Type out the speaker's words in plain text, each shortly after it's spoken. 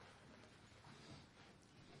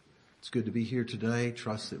good to be here today.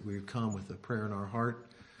 Trust that we've come with a prayer in our heart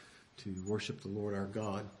to worship the Lord our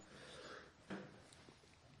God.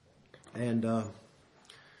 And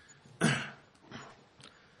I'd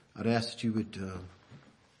ask that you would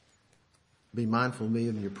be mindful of me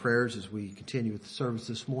in your prayers as we continue with the service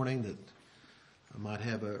this morning, that I might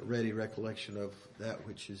have a ready recollection of that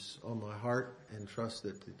which is on my heart, and trust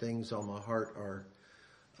that the things on my heart are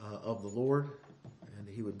of the Lord, and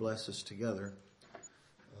He would bless us together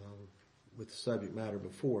with the subject matter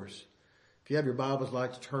before us. If you have your Bibles, I'd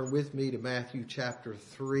like to turn with me to Matthew chapter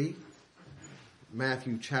 3.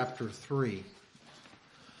 Matthew chapter 3.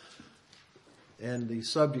 And the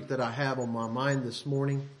subject that I have on my mind this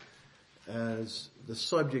morning is the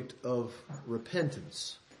subject of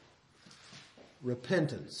repentance.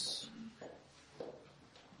 Repentance.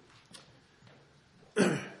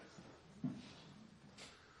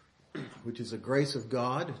 Which is a grace of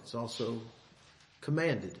God. It's also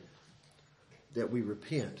commanded that we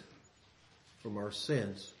repent from our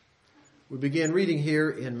sins. We begin reading here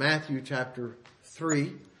in Matthew chapter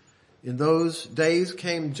 3. In those days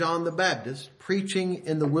came John the Baptist, preaching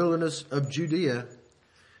in the wilderness of Judea,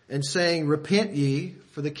 and saying, Repent ye,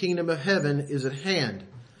 for the kingdom of heaven is at hand.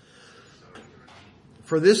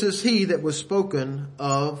 For this is he that was spoken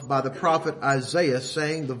of by the prophet Isaiah,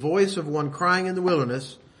 saying, The voice of one crying in the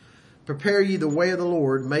wilderness, Prepare ye the way of the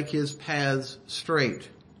Lord, make his paths straight.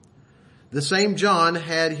 The same John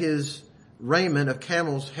had his raiment of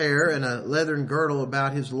camel's hair and a leathern girdle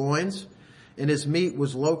about his loins, and his meat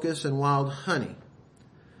was locusts and wild honey.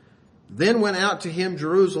 Then went out to him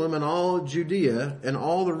Jerusalem and all Judea and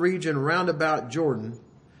all the region round about Jordan,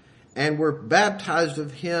 and were baptized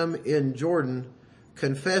of him in Jordan,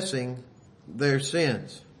 confessing their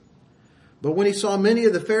sins. But when he saw many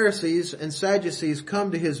of the Pharisees and Sadducees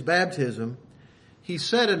come to his baptism, he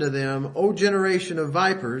said unto them, O generation of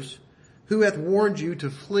vipers, who hath warned you to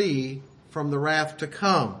flee from the wrath to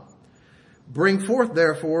come? Bring forth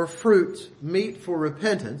therefore fruits meet for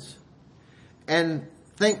repentance, and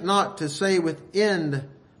think not to say within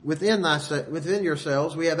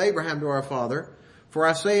yourselves, We have Abraham to our father. For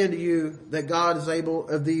I say unto you that God is able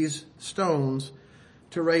of these stones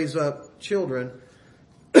to raise up children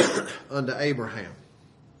unto Abraham.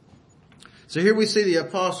 So here we see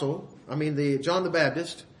John the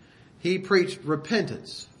Baptist. He preached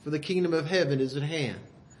repentance, for the kingdom of heaven is at hand.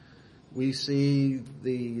 We see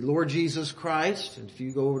the Lord Jesus Christ, and if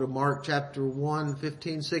you go over to Mark chapter 1,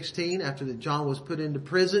 15, 16, after that John was put into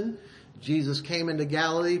prison, Jesus came into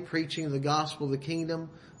Galilee preaching the gospel of the kingdom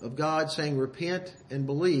of God, saying, Repent and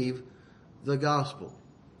believe the gospel.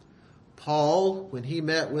 Paul, when he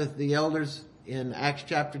met with the elders in Acts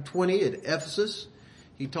chapter 20 at Ephesus,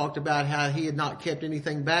 he talked about how he had not kept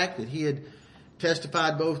anything back, that he had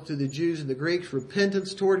testified both to the Jews and the Greeks,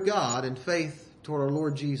 repentance toward God and faith toward our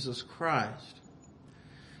Lord Jesus Christ.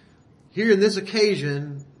 Here in this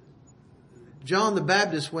occasion, John the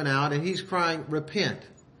Baptist went out and he's crying, Repent.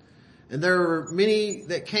 And there were many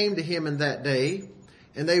that came to him in that day,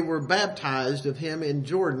 and they were baptized of him in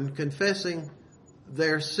Jordan, confessing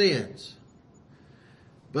their sins.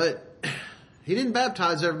 But he didn't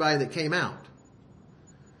baptize everybody that came out.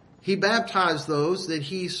 He baptized those that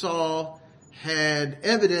he saw had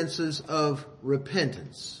evidences of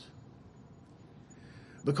repentance.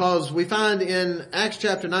 Because we find in Acts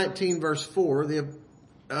chapter 19 verse 4,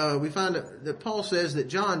 we find that Paul says that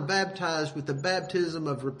John baptized with the baptism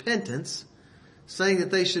of repentance, saying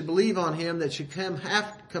that they should believe on him that should come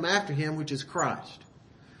after him, which is Christ.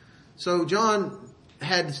 So John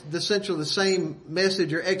had essentially the same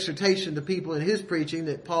message or exhortation to people in his preaching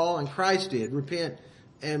that Paul and Christ did, repent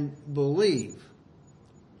and believe.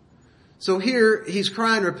 So here he's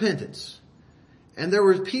crying repentance. And there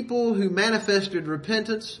were people who manifested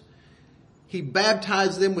repentance. He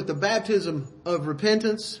baptized them with the baptism of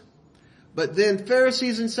repentance. But then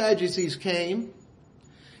Pharisees and Sadducees came,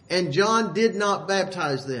 and John did not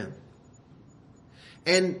baptize them.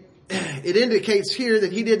 And it indicates here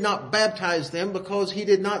that he did not baptize them because he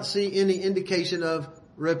did not see any indication of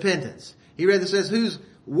repentance. He rather says, Who's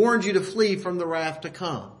warned you to flee from the wrath to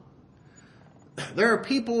come? There are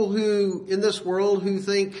people who, in this world, who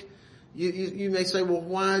think, you may say, well,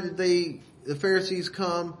 why did the Pharisees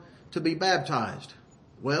come to be baptized?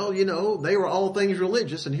 Well, they were all things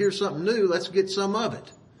religious, and here's something new, let's get some of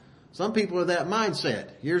it. Some people are that mindset.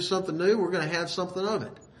 Here's something new, we're going to have something of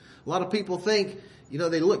it. A lot of people think,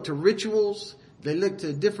 they look to rituals, they look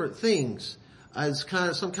to different things as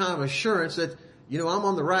some kind of assurance that, I'm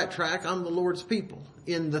on the right track, I'm the Lord's people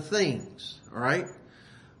in the things, all right?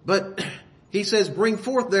 But he says, bring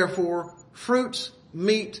forth therefore fruits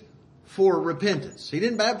meet for repentance. He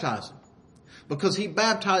didn't baptize them. because he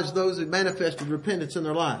baptized those that manifested repentance in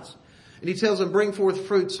their lives. And he tells them, bring forth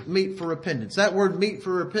fruits meet for repentance. That word meet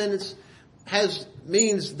for repentance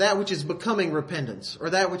means that which is becoming repentance,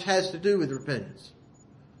 or that which has to do with repentance.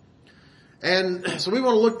 And so we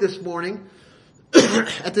want to look this morning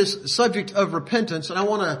at this subject of repentance, and I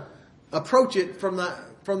want to approach it from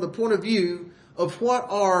the point of view of what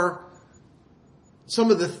are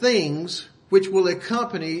some of the things which will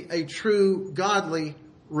accompany a true godly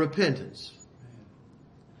repentance.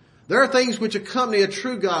 There are things which accompany a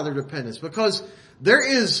true godly repentance, because there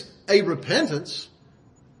is a repentance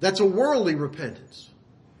that's a worldly repentance.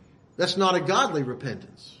 That's not a godly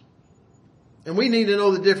repentance. And we need to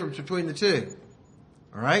know the difference between the two.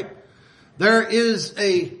 All right? There is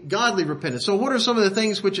a godly repentance. So what are some of the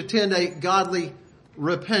things which attend a godly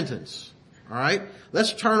repentance? All right?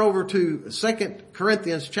 Let's turn over to 2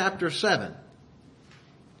 Corinthians chapter 7.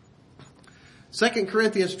 2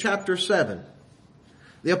 Corinthians chapter 7.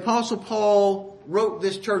 The Apostle Paul wrote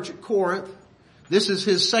this church at Corinth. This is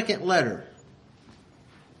his second letter.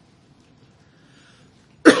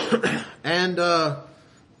 And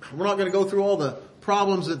we're not going to go through all the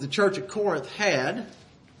problems that the church at Corinth had.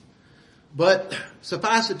 But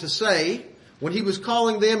suffice it to say, when he was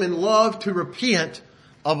calling them in love to repent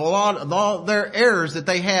of all their errors that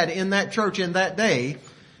they had in that church in that day,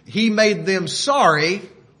 he made them sorry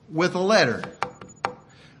with a letter,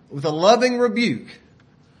 with a loving rebuke.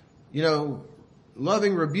 You know,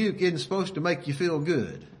 loving rebuke isn't supposed to make you feel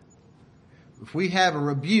good. If we have a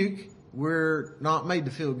rebuke, we're not made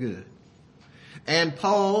to feel good. And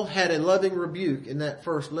Paul had a loving rebuke in that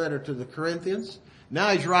first letter to the Corinthians. Now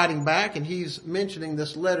he's writing back and he's mentioning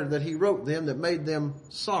this letter that he wrote them that made them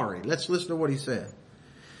sorry. Let's listen to what he said.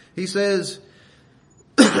 He says,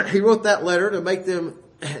 he wrote that letter to made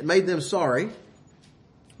them sorry.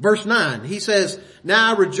 Verse 9, he says,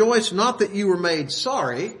 now I rejoice not that you were made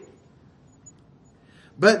sorry,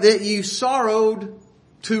 but that you sorrowed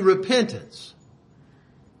to repentance.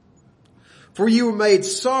 For you were made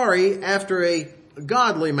sorry after a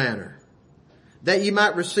godly manner, that you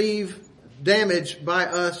might receive damage by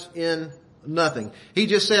us in nothing. He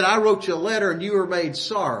just said, I wrote you a letter and you were made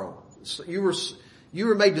sorrow. You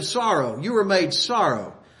were made to sorrow. You were made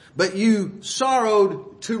sorrow. But you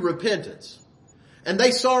sorrowed to repentance. And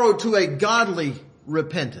they sorrowed to a godly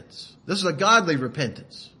repentance. This is a godly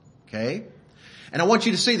repentance. Okay? And I want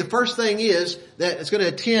you to see the first thing is that it's going to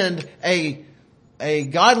attend a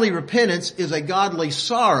godly repentance is a godly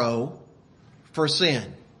sorrow for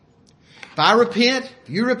sin. If I repent, if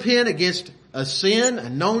you repent against a sin, a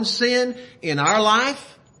known sin in our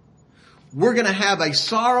life, we're going to have a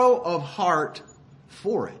sorrow of heart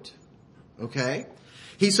for it. Okay?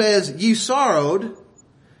 He says, you sorrowed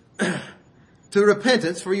to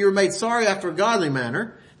repentance, for you were made sorry after a godly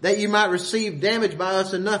manner, that you might receive damage by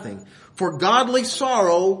us in nothing. For godly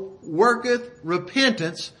sorrow worketh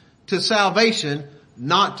repentance to salvation,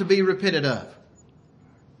 not to be repented of.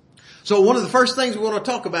 So one of the first things we want to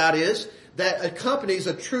talk about is that accompanies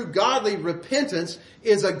a true godly repentance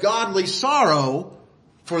is a godly sorrow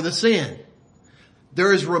for the sin.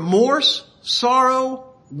 There is remorse,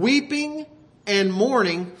 sorrow, weeping, and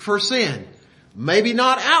mourning for sin. Maybe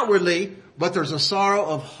not outwardly, but there's a sorrow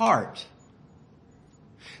of heart.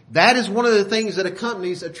 That is one of the things that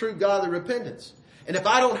accompanies a true godly repentance. And if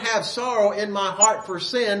I don't have sorrow in my heart for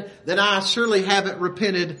sin, then I surely haven't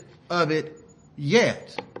repented of it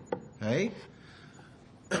yet. Okay?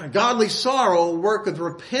 Godly sorrow worketh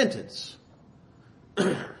repentance.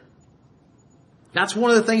 That's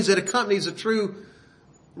one of the things that accompanies a true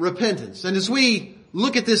repentance. And as we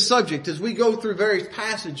look at this subject, as we go through various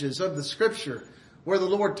passages of the scripture where the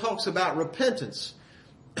Lord talks about repentance,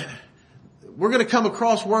 we're going to come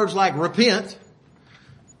across words like repent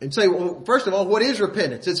and say, well, first of all, what is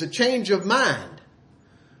repentance? It's a change of mind.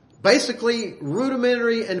 Basically,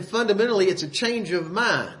 rudimentary and fundamentally, it's a change of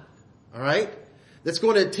mind. All right? That's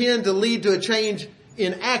going to tend to lead to a change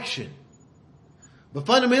in action. But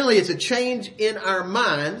fundamentally, it's a change in our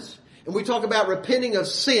minds. And we talk about repenting of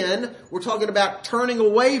sin. We're talking about turning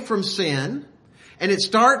away from sin. And it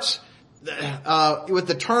starts with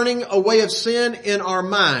the turning away of sin in our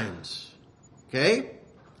minds. Okay?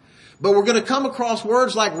 But we're going to come across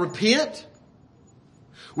words like repent.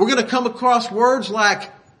 We're going to come across words like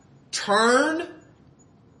turn,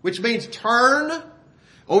 which means turn.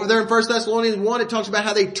 Over there in 1 Thessalonians 1, it talks about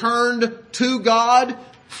how they turned to God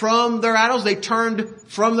from their idols. They turned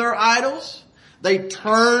from their idols. They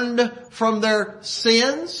turned from their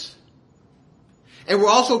sins. And we'll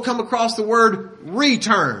also come across the word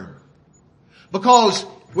return. Because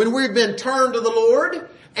when we've been turned to the Lord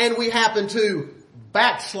and we happen to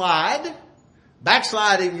backslide,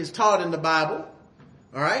 Backsliding is taught in the Bible.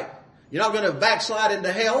 All right. You're not going to backslide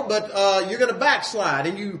into hell, but you're going to backslide,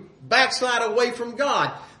 and you backslide away from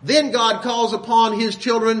God. Then God calls upon His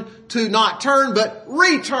children to not turn, but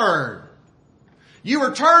return. You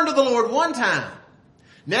return to the Lord one time.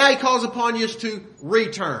 Now He calls upon you to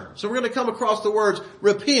return. So we're going to come across the words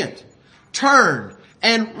repent, turn,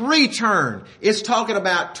 and return. It's talking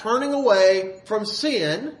about turning away from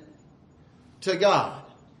sin to God.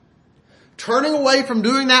 Turning away from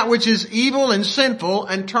doing that which is evil and sinful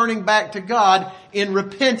and turning back to God in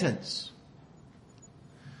repentance.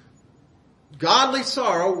 Godly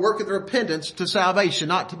sorrow worketh repentance to salvation,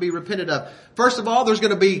 not to be repented of. First of all, there's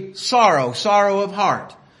going to be sorrow of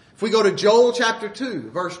heart. If we go to Joel chapter 2,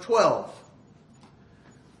 verse 12.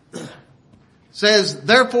 Says,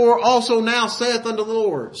 therefore also now saith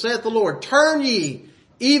the Lord, turn ye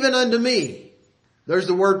even unto me. There's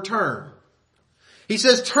the word turn. He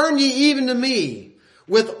says, turn ye even to me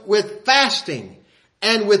with fasting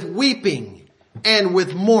and with weeping and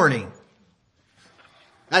with mourning.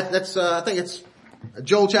 That's I think it's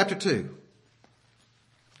Joel chapter 2.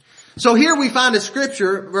 So here we find a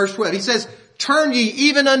scripture, verse 12. He says, turn ye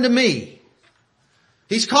even unto me.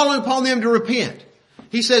 He's calling upon them to repent.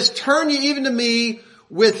 He says, turn ye even to me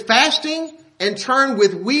with fasting and turn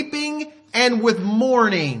with weeping and with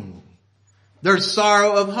mourning. There's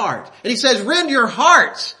sorrow of heart. And he says, rend your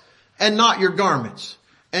hearts and not your garments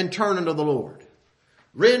and turn unto the Lord.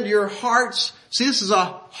 Rend your hearts. See, this is a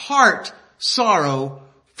heart sorrow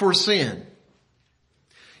for sin.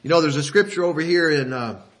 You know, there's a scripture over here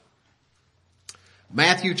in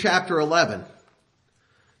Matthew chapter 11.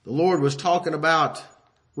 The Lord was talking about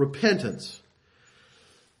repentance.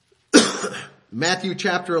 Matthew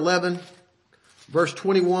chapter 11, verse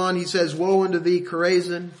 21, He says, woe unto thee,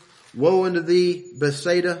 Chorazin! Woe unto thee,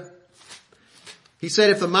 Bethsaida! He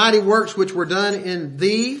said, if the mighty works which were done in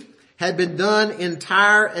thee had been done in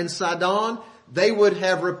Tyre and Sidon, they would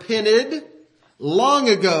have repented long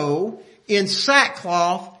ago in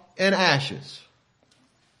sackcloth and ashes.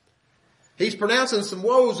 He's pronouncing some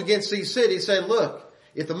woes against these cities, saying, look,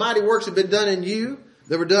 if the mighty works had been done in you,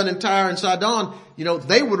 that were done in Tyre and Sidon, you know,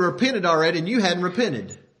 they would have repented already and you hadn't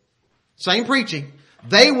repented. Same preaching.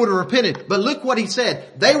 They would have repented. But look what he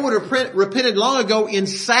said. They would have repented long ago in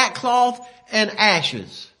sackcloth and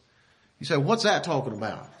ashes. You say, what's that talking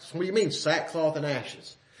about? So what do you mean sackcloth and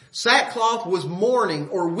ashes? Sackcloth was mourning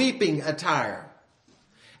or weeping attire.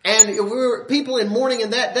 And people in mourning in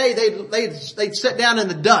that day, they'd sit down in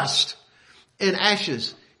the dust and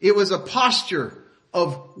ashes. It was a posture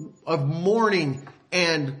of mourning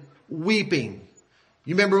and weeping.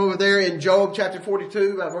 You remember over there in Job chapter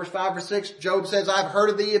 42, verse 5 or 6, Job says, I've heard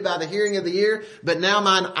of thee by the hearing of the ear, but now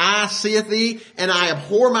mine eye seeth thee, and I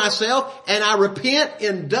abhor myself, and I repent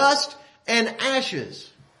in dust and ashes.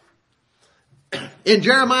 In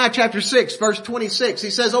Jeremiah chapter 6, verse 26,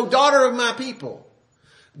 he says, O daughter of my people,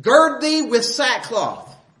 gird thee with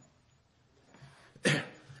sackcloth.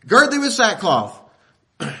 Gird thee with sackcloth.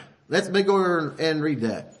 Let me go over and read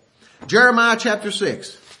that. Jeremiah chapter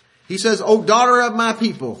 6. He says, O daughter of my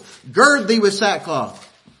people, gird thee with sackcloth.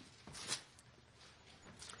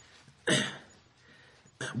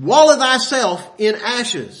 Wallow thyself in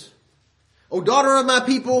ashes. O daughter of my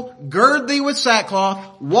people, gird thee with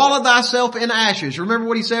sackcloth, wallow thyself in ashes. Remember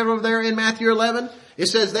what he said over there in Matthew 11? It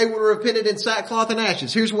says they were repented in sackcloth and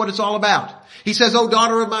ashes. Here's what it's all about. He says, O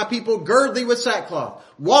daughter of my people, gird thee with sackcloth,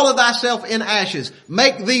 wallow thyself in ashes,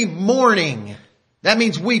 make thee mourning. That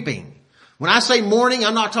means weeping. When I say mourning,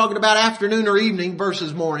 I'm not talking about afternoon or evening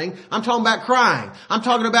versus morning. I'm talking about crying. I'm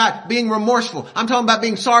talking about being remorseful. I'm talking about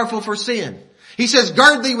being sorrowful for sin. He says,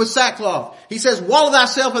 gird thee with sackcloth. He says, wallow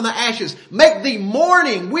thyself in the ashes. Make thee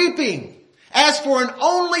mourning, weeping. As for an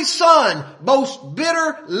only son, most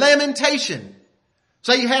bitter lamentation.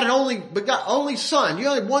 Say you had an only son. You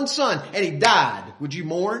only had one son and he died. Would you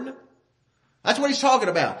mourn? That's what he's talking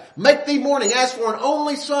about. Make thee mourning as for an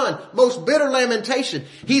only son, most bitter lamentation.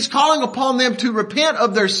 He's calling upon them to repent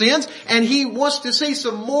of their sins, and he wants to see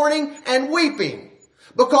some mourning and weeping.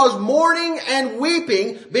 Because mourning and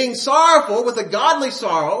weeping, being sorrowful with a godly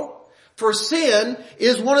sorrow for sin,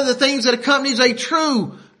 is one of the things that accompanies a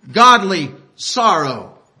true godly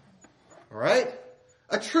sorrow. Alright?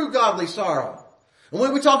 A true godly sorrow. And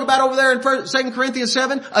when we talk about over there in 2 Corinthians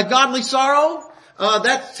 7, a godly sorrow,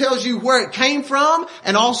 that tells you where it came from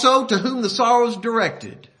and also to whom the sorrow is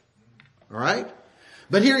directed. Alright?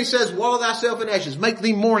 But here he says, wallow thyself in ashes, make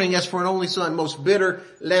thee mourning as for an only son, most bitter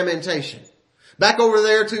lamentation. Back over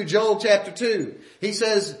there to Joel chapter 2. He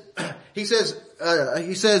says,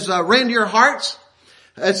 rend your hearts.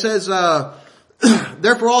 It says,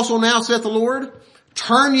 Therefore also now saith the Lord,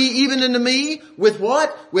 turn ye even unto me with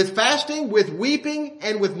what? With fasting, with weeping,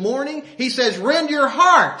 and with mourning. He says, rend your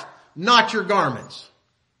heart, not your garments.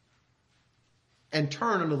 And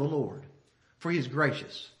turn unto the Lord, for he is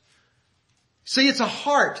gracious. See, it's a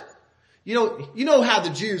heart. You know how the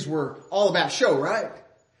Jews were all about show, right?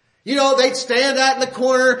 They'd stand out in the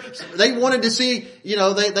corner. They wanted to see,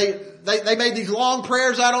 they made these long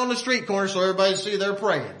prayers out on the street corner so everybody would see they're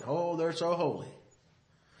praying. Oh, they're so holy.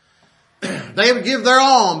 They would give their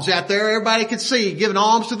alms out there. Everybody could see, giving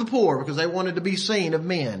alms to the poor because they wanted to be seen of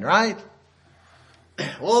men, right?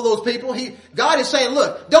 All those people, God is saying,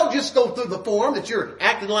 look, don't just go through the form that you're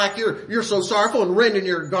acting like you're so sorrowful and rending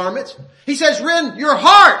your garments. He says, rend your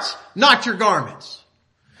hearts, not your garments.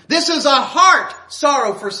 This is a heart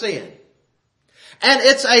sorrow for sin. And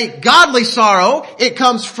it's a godly sorrow. It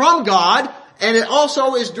comes from God, and it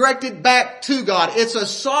also is directed back to God. It's a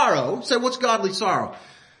sorrow. So what's godly sorrow?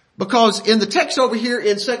 Because in the text over here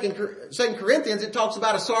in 2 Corinthians, it talks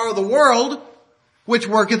about a sorrow of the world, which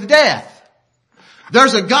worketh death.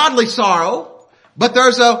 There's a godly sorrow, but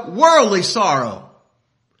there's a worldly sorrow.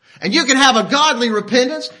 And you can have a godly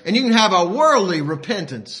repentance, and you can have a worldly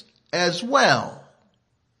repentance as well.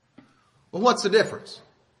 Well, what's the difference?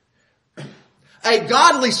 A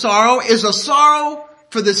godly sorrow is a sorrow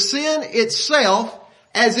for the sin itself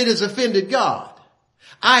as it has offended God.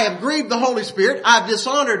 I have grieved the Holy Spirit. I've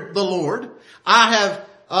dishonored the Lord. I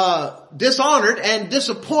have dishonored and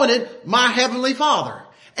disappointed my Heavenly Father.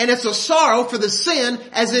 And it's a sorrow for the sin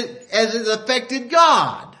as it affected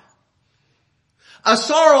God. A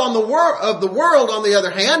sorrow of the world, on the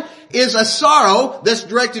other hand, is a sorrow that's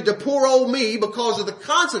directed to poor old me because of the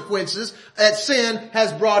consequences that sin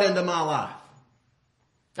has brought into my life.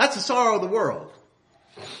 That's the sorrow of the world.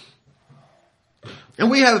 And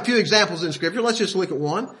we have a few examples in Scripture. Let's just look at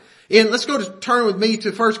one. Let's turn with me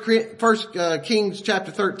to 1 Kings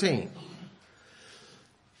chapter 13.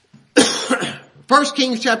 1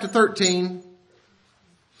 Kings chapter 13,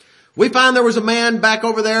 we find there was a man back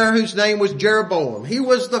over there whose name was Jeroboam. He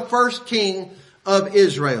was the first king of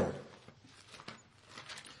Israel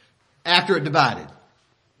after it divided.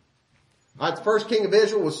 All right, the first king of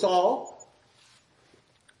Israel was Saul,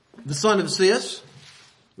 the son of Cis.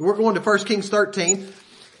 We're going to 1 Kings 13.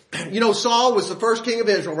 Saul was the first king of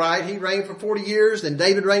Israel, right? He reigned for 40 years. Then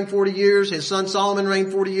David reigned 40 years. His son Solomon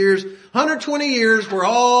reigned 40 years. 120 years where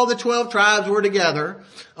all the 12 tribes were together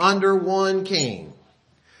under one king.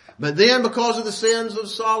 But then because of the sins of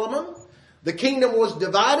Solomon, the kingdom was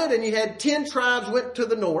divided and you had 10 tribes went to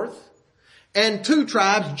the north and 2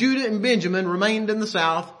 tribes, Judah and Benjamin, remained in the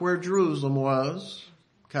south where Jerusalem was.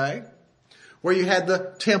 Okay. Where you had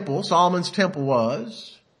the temple, Solomon's temple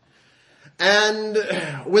was. And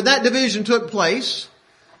when that division took place,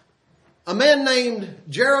 a man named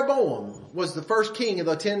Jeroboam was the first king of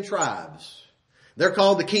the 10 tribes. They're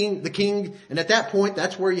called the king, and at that point,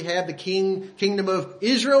 that's where you have the kingdom of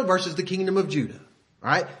Israel versus the kingdom of Judah.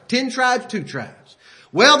 Alright? 10 tribes, 2 tribes.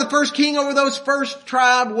 Well, the first king over those first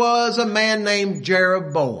tribe was a man named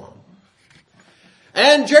Jeroboam.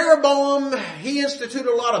 And Jeroboam, he instituted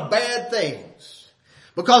a lot of bad things.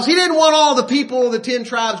 Because he didn't want all the people of the 10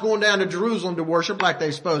 tribes going down to Jerusalem to worship like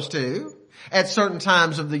they're supposed to at certain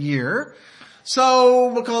times of the year.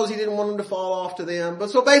 So, because he didn't want them to fall off to them. But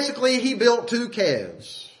so basically he built 2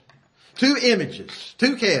 calves. 2 images.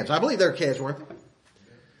 2 calves. I believe they're calves, weren't they?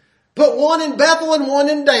 Put one in Bethel and one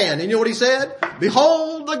in Dan. And you know what he said?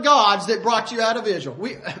 Behold the gods that brought you out of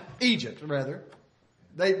Egypt, rather.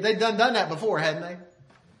 They've done that before, hadn't they?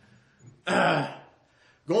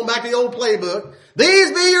 Going back to the old playbook.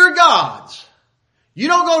 These be your gods. You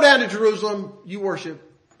don't go down to Jerusalem. You worship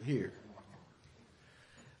here.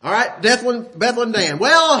 All right. Bethel and Dan.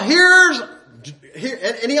 Well, here,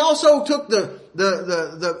 and he also took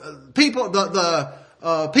the people,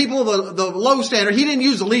 people of the low standard. He didn't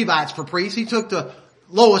use the Levites for priests. He took the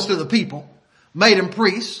lowest of the people, made them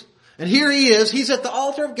priests. And here he is. He's at the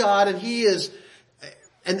altar of God and he is,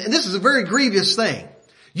 and this is a very grievous thing.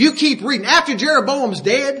 You keep reading. After Jeroboam's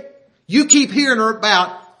dead, you keep hearing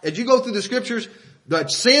about, as you go through the scriptures, the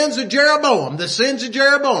sins of Jeroboam,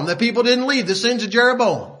 the people didn't leave the sins of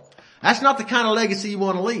Jeroboam. That's not the kind of legacy you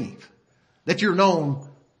want to leave, that you're known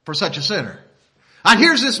for such a sinner. And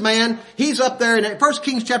here's this man, he's up there in 1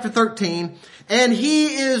 Kings chapter 13, and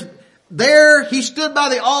he is there, he stood by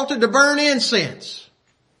the altar to burn incense.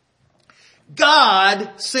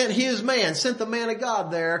 God sent the man of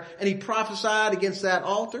God there, and he prophesied against that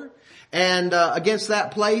altar and against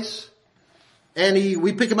that place. And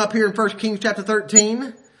we pick him up here in 1 Kings chapter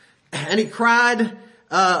 13, and he cried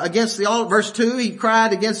against the altar. Verse 2, he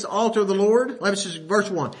cried against the altar of the Lord. Let's just verse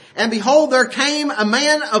 1. And behold, there came a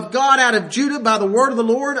man of God out of Judah by the word of the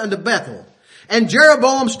Lord unto Bethel. And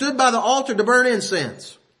Jeroboam stood by the altar to burn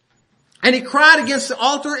incense. And he cried against the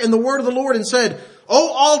altar in the word of the Lord and said,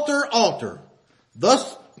 O altar, altar,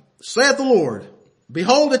 thus saith the Lord,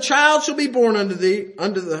 behold, a child shall be born unto thee,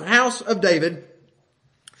 unto the house of David,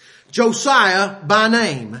 Josiah by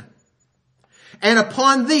name. And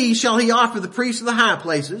upon thee shall he offer the priests of the high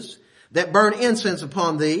places that burn incense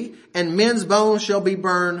upon thee, and men's bones shall be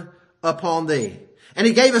burned upon thee. And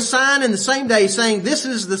he gave a sign in the same day, saying, this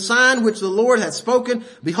is the sign which the Lord hath spoken.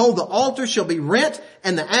 Behold, the altar shall be rent,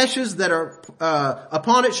 and the ashes that are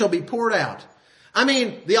upon it shall be poured out. I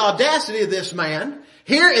mean, the audacity of this man.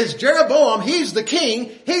 Here is Jeroboam. He's the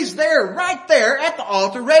king. He's there, right there at the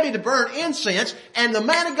altar, ready to burn incense. And the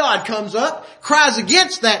man of God comes up, cries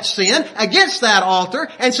against that sin, against that altar,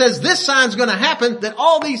 and says, this sign's going to happen, that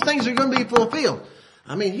all these things are going to be fulfilled.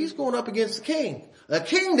 I mean, he's going up against the king. The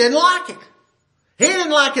king didn't like it. He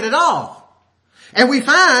didn't like it at all. And we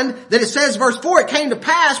find that it says, verse 4, it came to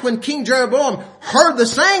pass when King Jeroboam heard the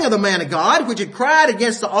saying of the man of God, which had cried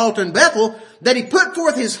against the altar in Bethel, that he put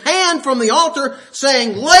forth his hand from the altar,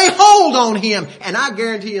 saying, lay hold on him. And I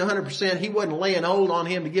guarantee you 100% he wasn't laying hold on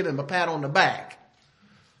him to give him a pat on the back.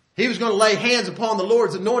 He was going to lay hands upon the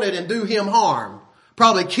Lord's anointed and do him harm.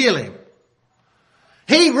 Probably kill him.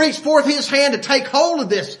 He reached forth his hand to take hold of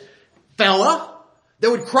this fella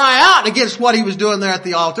that would cry out against what he was doing there at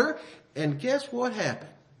the altar. And guess what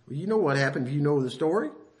happened? Well, you know what happened if you know the story.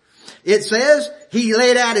 It says he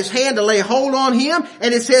laid out his hand to lay hold on him,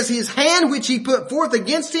 and it says his hand which he put forth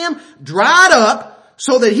against him dried up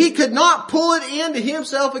so that he could not pull it into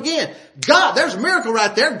himself again. God, there's a miracle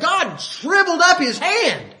right there. God shriveled up his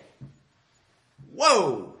hand.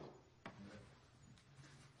 Whoa.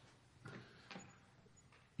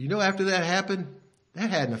 You know, after that happened, that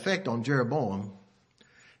had an effect on Jeroboam.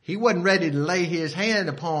 He wasn't ready to lay his hand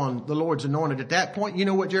upon the Lord's anointed at that point. You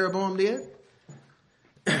know what Jeroboam did?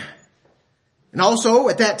 And also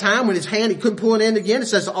at that time when his hand, he couldn't pull it in again, it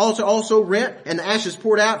says the altar also rent and the ashes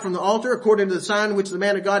poured out from the altar according to the sign which the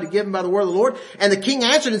man of God had given by the word of the Lord. And the king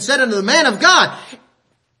answered and said unto the man of God,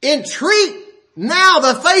 entreat now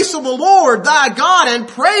the face of the Lord thy God and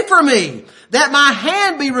pray for me that my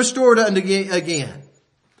hand be restored unto again.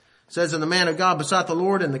 It says, and the man of God besought the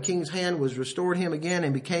Lord, and the king's hand was restored him again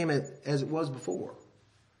and became as it was before.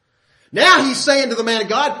 Now he's saying to the man of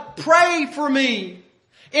God, pray for me.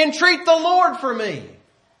 Entreat the Lord for me.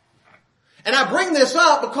 And I bring this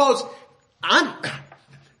up because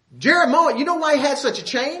Jeroboam, you know why he had such a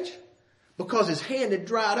change? Because his hand had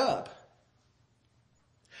dried up.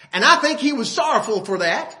 And I think he was sorrowful for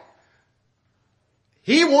that.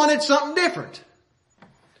 He wanted something different.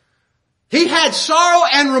 He had sorrow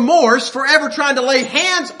and remorse for ever trying to lay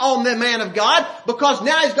hands on the man of God because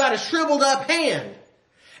now he's got a shriveled up hand.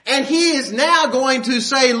 And he is now going to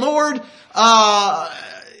say, Lord,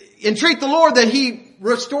 entreat the Lord that he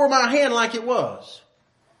restore my hand like it was.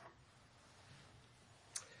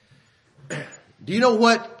 Do you know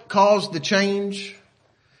what caused the change?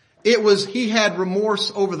 It was he had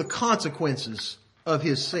remorse over the consequences of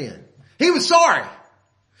his sin. He was sorry.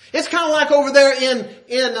 It's kind of like over there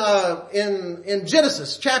in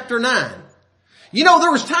Genesis chapter 9. You know,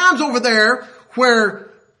 there was times over there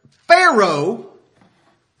where Pharaoh,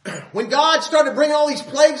 when God started bringing all these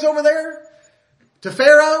plagues over there to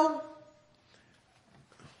Pharaoh,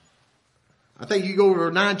 I think you go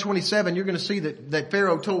over 9:27, you're going to see that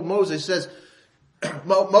Pharaoh told Moses, says,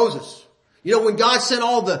 Moses, you know, when God sent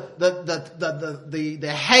all the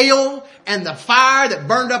hail and the fire that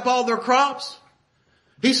burned up all their crops,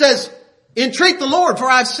 he says, entreat the Lord for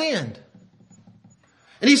I've sinned.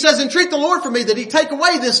 And he says, entreat the Lord for me that he take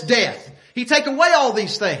away this death. He take away all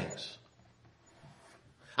these things.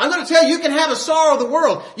 I'm going to tell you, you can have a sorrow of the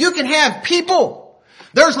world. You can have people.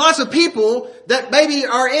 There's lots of people that maybe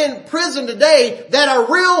are in prison today that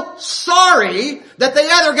are real sorry that they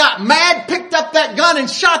either got mad, picked up that gun and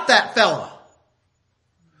shot that fella.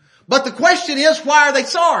 But the question is, why are they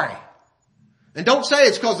sorry? And don't say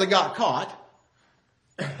it's because they got caught.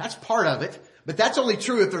 That's part of it, but that's only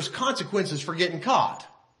true if there's consequences for getting caught.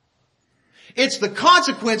 It's the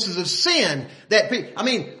consequences of sin that,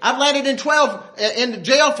 I've landed in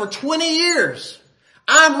jail for 20 years.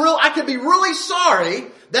 I could be really sorry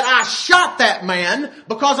that I shot that man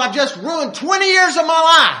because I just ruined 20 years of my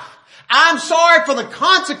life. I'm sorry for the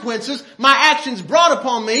consequences my actions brought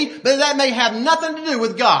upon me, but that may have nothing to do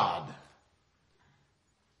with God.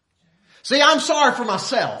 See, I'm sorry for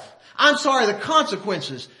myself. I'm sorry the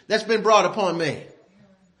consequences that's been brought upon me.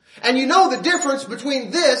 And you know the difference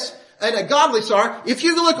between this and a godly sorrow. If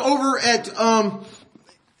you look over at,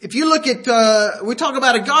 we talk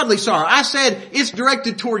about a godly sorrow. I said it's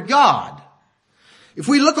directed toward God. If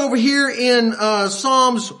we look over here in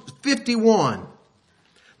Psalms 51,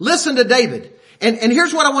 listen to David. And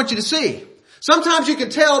here's what I want you to see. Sometimes you can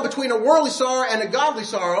tell between a worldly sorrow and a godly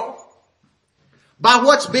sorrow by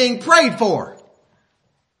what's being prayed for.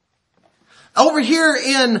 Over here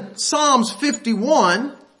in Psalms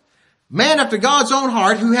 51, man after God's own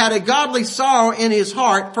heart who had a godly sorrow in his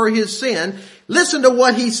heart for his sin, listen to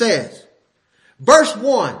what he says. Verse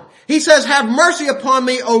 1. He says, have mercy upon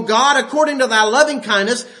me, O God, according to thy loving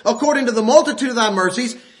kindness, according to the multitude of thy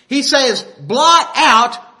mercies. He says, blot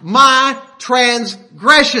out my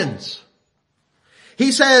transgressions.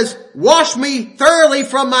 He says, wash me thoroughly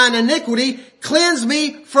from mine iniquity, cleanse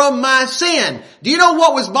me from my sin. Do you know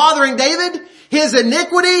what was bothering David? His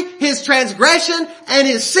iniquity, his transgression, and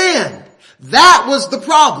his sin. That was the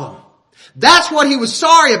problem. That's what he was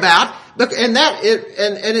sorry about, and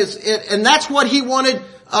that's what he wanted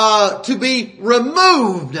to be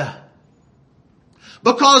removed.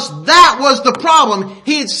 Because that was the problem.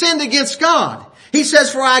 He had sinned against God. He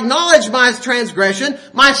says, for I acknowledge my transgression,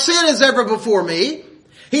 my sin is ever before me.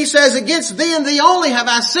 He says, against thee and thee only have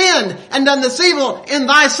I sinned and done this evil in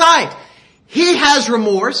thy sight. He has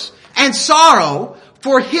remorse and sorrow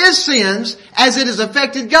for his sins as it has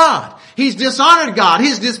affected God. He's dishonored God.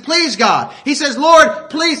 He's displeased God. He says, Lord,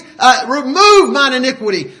 please remove mine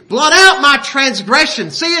iniquity. Blot out my transgression.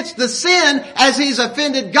 See, it's the sin as he's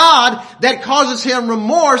offended God that causes him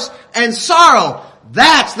remorse and sorrow.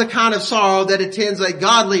 That's the kind of sorrow that attends a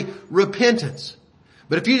godly repentance.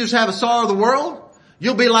 But if you just have a sorrow of the world,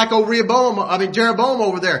 you'll be like old Jeroboam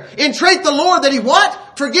over there. Entreat the Lord that he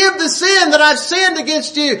what? Forgive the sin that I've sinned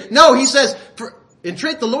against you. No, he says,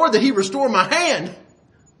 entreat the Lord that he restore my hand.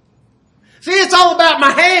 See, it's all about my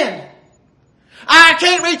hand. I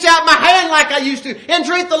can't reach out my hand like I used to.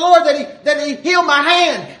 Entreat the Lord that he heal my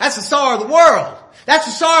hand. That's the sorrow of the world. That's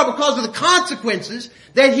the sorrow because of the consequences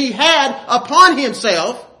that he had upon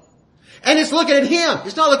himself. And it's looking at him.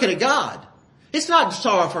 It's not looking at God. It's not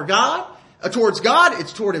sorrow for God. Towards God,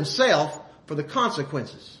 it's toward himself for the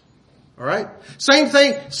consequences. All right. Same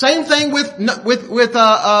thing with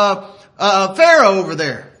Pharaoh over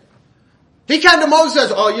there. He came to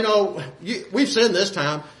Moses and says, we've sinned this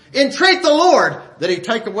time. Entreat the Lord that he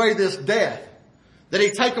take away this death, that he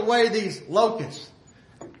take away these locusts.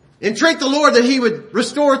 Entreat the Lord that he would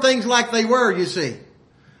restore things like they were, you see.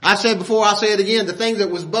 I said before, I'll say it again, the thing that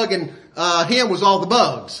was bugging him was all the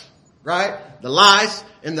bugs, right? The lice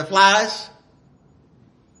and the flies.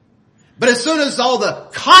 But as soon as all the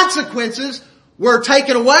consequences were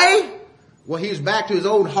taken away, well, he was back to his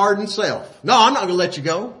old hardened self. No, I'm not going to let you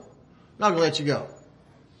go. I'm not going to let you go.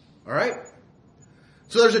 All right?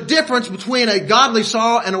 So there's a difference between a godly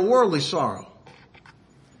sorrow and a worldly sorrow.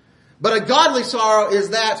 But a godly sorrow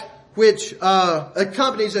is that which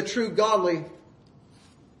accompanies a true godly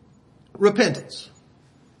repentance.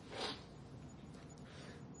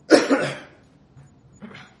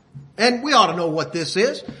 And we ought to know what this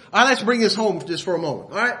is. All right, let's bring this home just for a moment.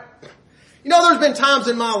 All right. There's been times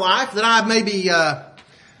in my life that I've maybe,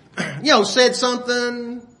 said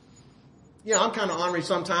something. I'm kind of ornery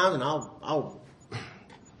sometimes, and I'll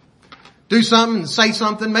do something and say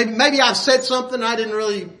something. Maybe I've said something I didn't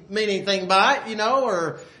really mean anything by it,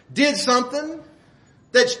 or did something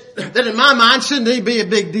that in my mind shouldn't be a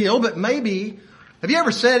big deal, but maybe. Have you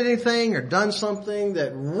ever said anything or done something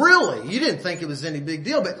that really you didn't think it was any big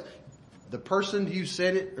deal, but the person you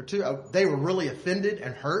said it to, they were really offended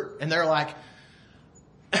and hurt, and they're like,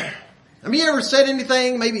 have you ever said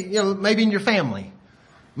anything, maybe in your family,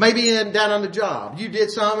 maybe down on the job, you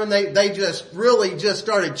did something, they just really just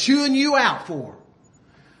started chewing you out for,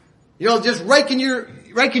 just raking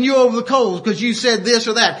you over the coals because you said this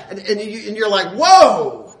or that, and you're like,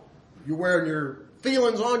 whoa, you're wearing your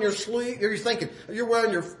feelings on your sleeve. You're thinking, you're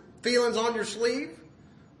wearing your feelings on your sleeve?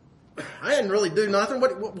 I didn't really do nothing.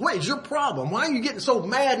 What is your problem? Why are you getting so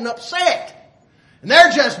mad and upset? And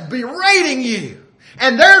they're just berating you.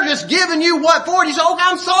 And they're just giving you what for. And you say, okay,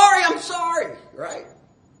 I'm sorry. Right?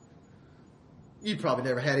 You probably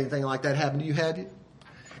never had anything like that happen to you, have you?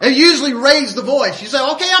 And you usually raise the voice. You say,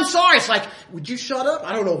 okay, I'm sorry. It's like, would you shut up?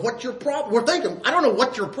 I don't know what your problem, we're thinking, I don't know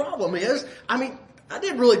what your problem is. I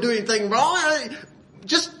didn't really do anything wrong.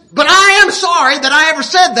 But I am sorry that I ever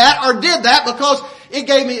said that or did that because it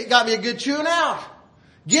got me a good chewing out.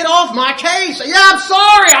 Get off my case. Yeah, I'm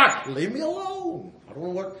sorry. Leave me alone. I don't know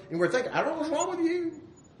what, and we're thinking, I don't know what's wrong with you.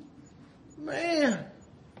 Man.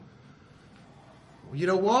 Well, you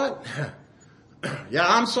know what? Yeah,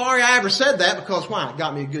 I'm sorry I ever said that because why? It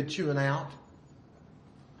got me a good chewing out.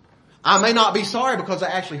 I may not be sorry because I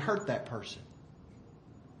actually hurt that person.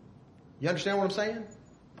 You understand what I'm saying?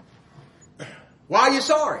 Why are you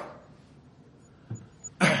sorry?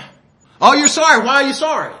 Oh, you're sorry. Why are you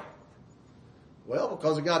sorry? Well,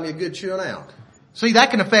 because it got me a good chewing out. See,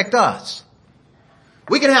 that can affect us.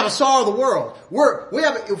 We can have a sorrow of the world.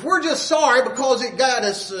 If we're just sorry because it got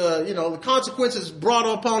us, the consequences brought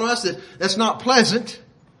upon us that's not pleasant,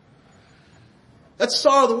 that's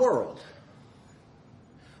sorrow of the world.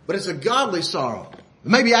 But it's a godly sorrow.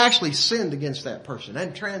 Maybe I actually sinned against that person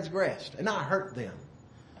and transgressed and I hurt them.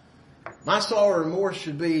 My sorrow or remorse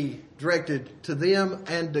should be directed to them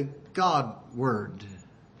and to Godward.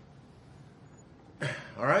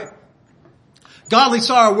 All right? Godly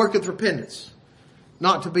sorrow worketh repentance,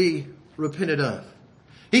 not to be repented of.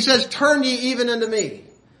 He says, turn ye even unto me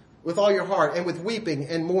with all your heart and with weeping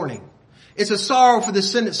and mourning. It's a sorrow for the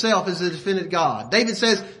sin itself as it offended God. David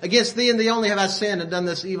says, against thee and thee only have I sinned and done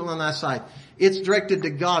this evil in thy sight. It's directed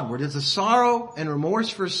to Godward. It's a sorrow and remorse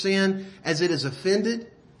for sin as it has offended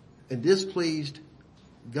and displeased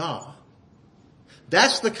God.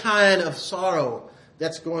 That's the kind of sorrow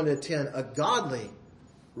that's going to attend a godly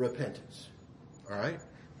repentance. All right?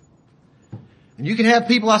 And you can have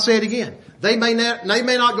people, I'll say it again, they may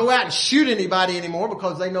not go out and shoot anybody anymore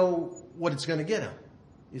because they know what it's going to get them.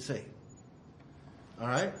 You see. All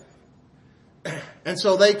right? And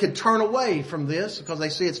so they could turn away from this because they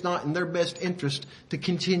see it's not in their best interest to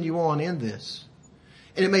continue on in this.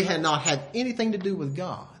 And it may not have anything to do with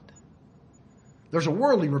God. There's a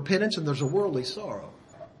worldly repentance and there's a worldly sorrow.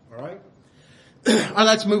 All right? All right,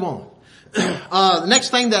 let's move on. The next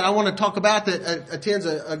thing that I want to talk about that attends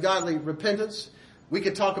a godly repentance, we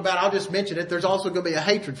could talk about, I'll just mention it, there's also going to be a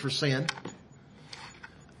hatred for sin,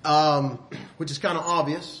 which is kind of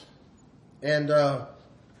obvious. And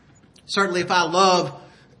certainly if I love,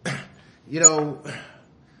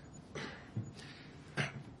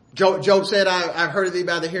 Job said, I've heard of thee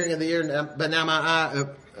by the hearing of the ear, but now my eye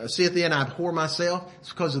seeth thee and I abhor myself. It's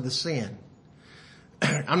because of the sin.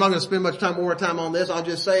 I'm not going to spend much more time on this. I'll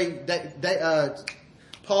just say that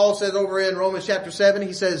Paul says over in Romans chapter 7,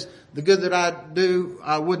 he says, the good that I do,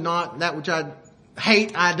 I would not. That which I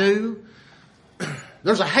hate, I do.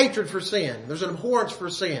 There's a hatred for sin. There's an abhorrence for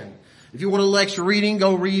sin. If you want a little extra reading,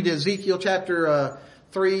 go read Ezekiel chapter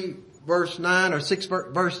 3 verse 9 or 6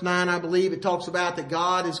 verse 9, I believe. It talks about that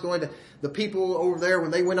God is going to, the people over there, when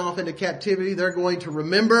they went off into captivity, they're going to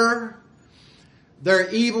remember their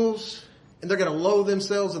evils and they're going to loathe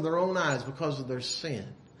themselves in their own eyes because of their sin.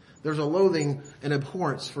 There's a loathing and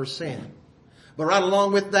abhorrence for sin. But right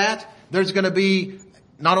along with that, there's going to be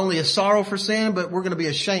not only a sorrow for sin, but we're going to be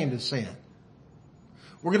ashamed of sin.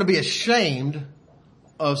 We're going to be ashamed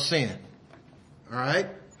of sin. All right?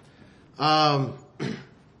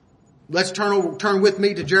 Let's turn with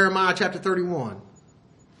me to Jeremiah chapter 31.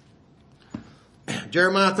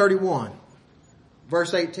 Jeremiah 31,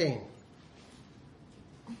 verse 18.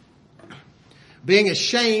 Being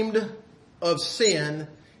ashamed of sin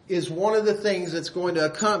is one of the things that's going to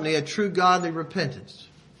accompany a true godly repentance.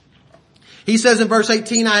 He says in verse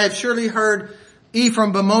 18, I have surely heard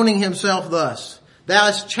Ephraim bemoaning himself thus. Thou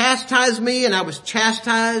hast chastised me, and I was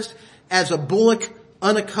chastised as a bullock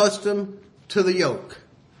unaccustomed to the yoke.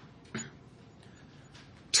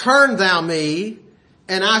 Turn thou me,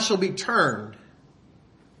 and I shall be turned,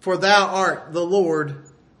 for thou art the Lord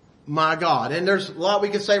my God. And there's a lot we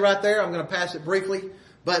could say right there. I'm going to pass it briefly.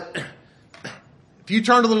 But if you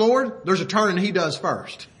turn to the Lord, there's a turning he does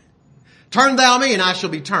first. Turn thou me, and I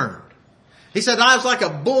shall be turned. He said, I was like a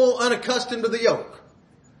bull unaccustomed to the yoke.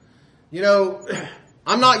 You know,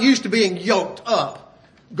 I'm not used to being yoked up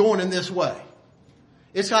going in this way.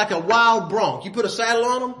 It's like a wild bronc. You put a saddle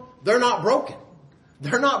on them, they're not broken.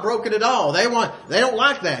 They're not broken at all. They don't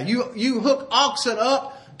like that. You hook oxen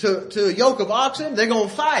up to a yoke of oxen, they're going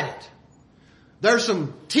to fight it. There's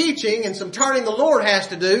some teaching and some turning the Lord has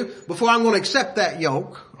to do before I'm going to accept that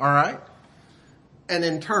yoke. All right. And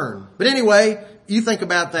then turn. But anyway, you think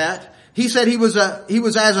about that. He said he was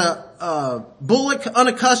as a bullock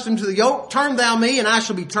unaccustomed to the yoke. Turn thou me and I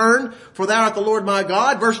shall be turned, for thou art the Lord my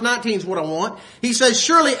God. Verse 19 is what I want. He says,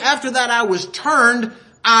 surely after that I was turned,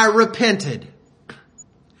 I repented.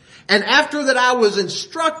 And after that I was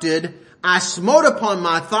instructed, I smote upon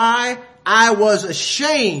my thigh. I was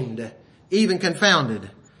ashamed, even confounded,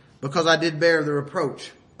 because I did bear the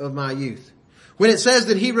reproach of my youth. When it says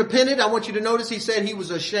that he repented, I want you to notice he said he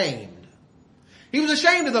was ashamed. He was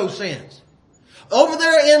ashamed of those sins. Over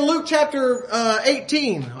there in Luke chapter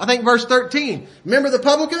 18, I think verse 13, remember the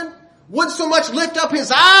publican? Wouldn't so much lift up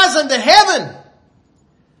his eyes unto heaven,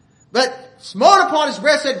 But smote upon his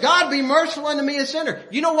breast, said, God be merciful unto me, a sinner.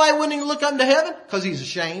 You know why he wouldn't even look up into heaven? Because he's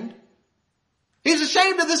ashamed. He's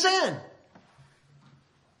ashamed of the sin.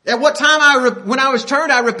 At what time when I was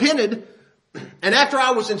turned, I repented. And after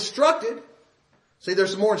I was instructed, see,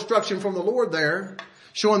 there's some more instruction from the Lord there,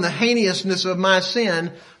 showing the heinousness of my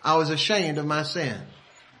sin. I was ashamed of my sin.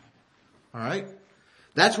 All right.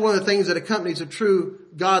 That's one of the things that accompanies a true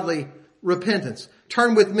godly repentance.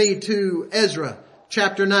 Turn with me to Ezra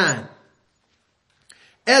chapter 9.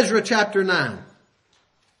 Ezra chapter 9.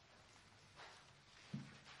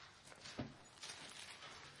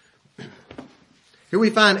 Here we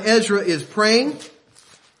find Ezra is praying.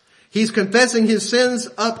 He's confessing his sins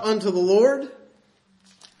up unto the Lord.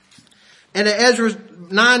 And in Ezra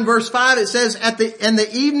 9 verse 5 it says, at the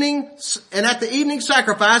evening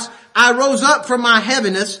sacrifice, I rose up from my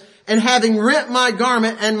heaviness, and having rent my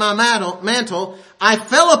garment and my mantle, I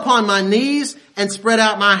fell upon my knees and spread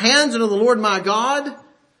out my hands unto the Lord my God.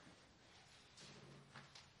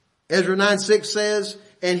 Ezra 9:6 says,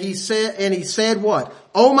 and he said what?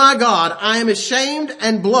 O my God, I am ashamed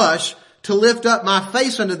and blush to lift up my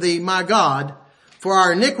face unto thee, my God, for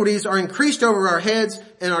our iniquities are increased over our heads,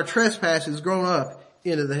 and our trespasses grown up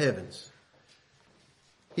into the heavens.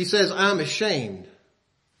 He says, I'm ashamed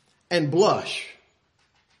and blush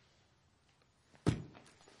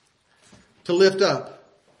to lift up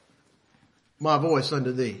my voice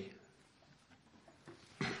unto thee.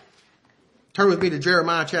 Turn with me to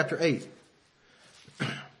Jeremiah chapter 8.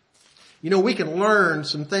 You know, we can learn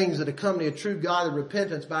some things that accompany a true godly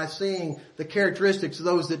repentance by seeing the characteristics of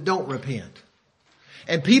those that don't repent.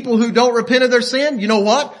 And people who don't repent of their sin, you know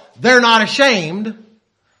what? They're not ashamed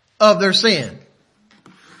of their sin.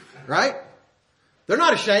 Right? They're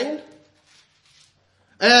not ashamed.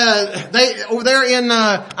 Over there in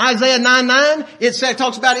Isaiah 9:9, it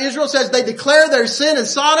talks about Israel. It says they declare their sin in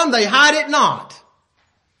Sodom, they hide it not.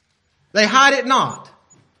 They hide it not.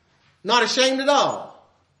 Not ashamed at all.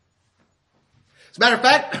 As a matter of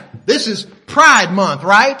fact, this is Pride Month,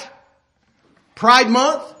 right? Pride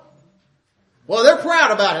Month. Well, they're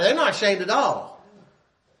proud about it. They're not ashamed at all.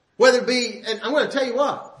 Whether it be, and I'm going to tell you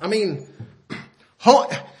what, I mean,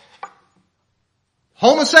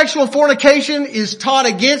 homosexual fornication is taught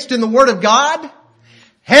against in the Word of God.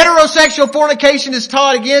 Heterosexual fornication is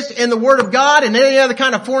taught against in the Word of God, and any other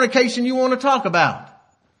kind of fornication you want to talk about.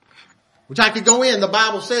 Which I could go in, the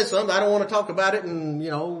Bible says something, I don't want to talk about it and,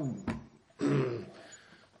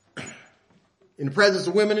 in the presence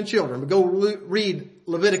of women and children. But go read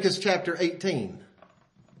Leviticus chapter 18.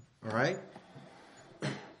 Alright?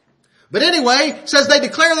 But anyway, it says they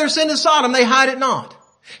declare their sin in Sodom, they hide it not.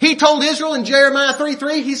 He told Israel in Jeremiah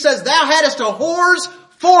 3:3, he says, thou hadst a whore's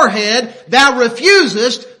forehead, thou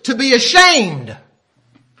refusest to be ashamed.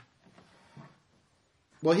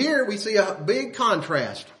 Well, here we see a big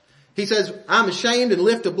contrast. He says, I'm ashamed and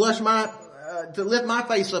lift my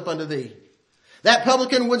face up unto thee. That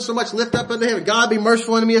publican wouldn't so much lift up unto him, God be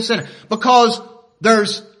merciful unto me, a sinner. Because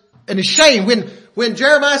there's an ashamed. When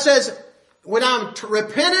Jeremiah says, when I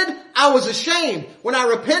repented, I was ashamed. When I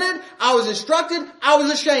repented, I was instructed, I was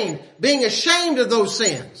ashamed. Being ashamed of those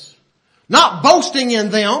sins. Not boasting in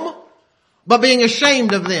them, but being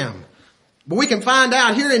ashamed of them. But we can find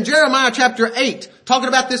out here in Jeremiah chapter 8, talking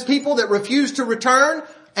about this people that refuse to return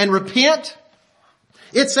and repent.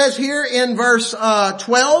 It says here in verse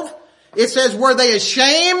 12, it says, were they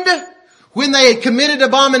ashamed when they had committed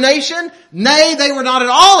abomination? Nay, they were not at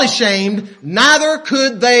all ashamed, neither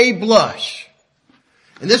could they blush.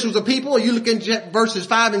 And this was a people, you look in verses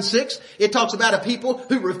 5 and 6, it talks about a people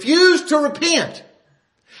who refused to repent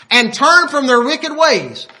and turn from their wicked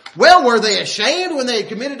ways. Well, were they ashamed when they had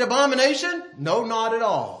committed abomination? No, not at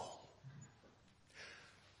all.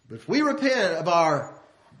 But if we repent of our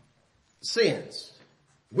sins,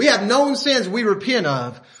 we have known sins we repent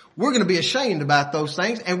of, we're going to be ashamed about those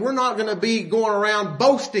things, and we're not going to be going around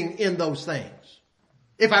boasting in those things.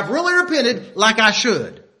 If I've really repented like I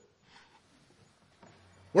should.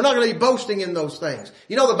 We're not going to be boasting in those things.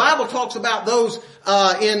 You know, the Bible talks about those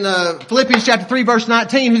in Philippians chapter 3 verse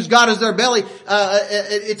 19, whose God is their belly.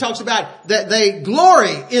 It talks about that they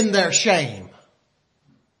glory in their shame.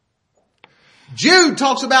 Jude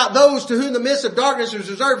talks about those to whom the mist of darkness is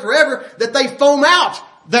reserved forever, that they foam out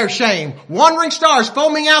their shame. Wandering stars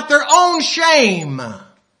foaming out their own shame. And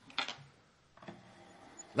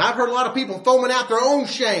I've heard a lot of people foaming out their own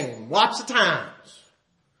shame. Lots of times.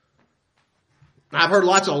 I've heard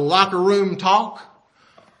lots of locker room talk.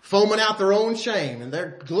 Foaming out their own shame. And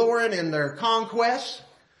they're glorying in their conquests.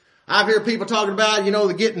 I've heard people talking about,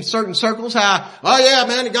 they get in certain circles how, oh yeah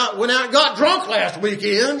man, went out and got drunk last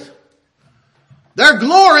weekend. They're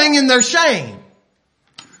glorying in their shame.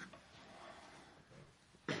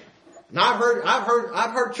 Now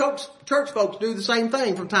I've heard church folks do the same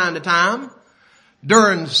thing from time to time.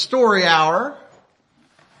 During story hour,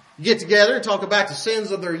 get together and talk about the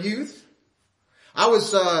sins of their youth. I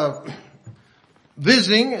was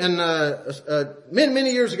visiting, and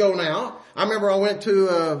many years ago now, I remember I went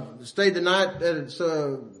to stayed the night at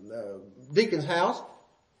deacon's house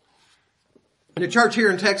in a church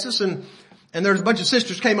here in Texas, and there's a bunch of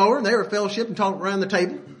sisters came over, and they were fellowship and talking around the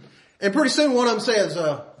table. And pretty soon one of them says,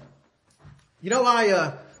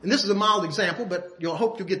 and this is a mild example, but you'll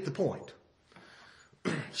hope you'll get the point.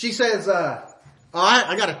 She says,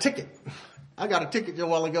 I got a ticket. I got a ticket a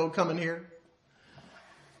while ago coming here.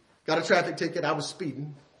 Got a traffic ticket. I was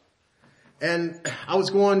speeding. And I was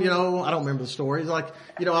going, I don't remember the story. It's like,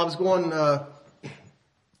 I was going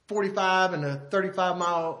 45 in a 35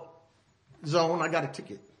 mile zone. I got a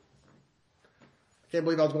ticket. Can't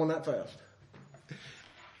believe I was going that fast.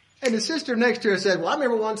 And the sister next to her said, well, I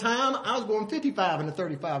remember one time I was going 55 in a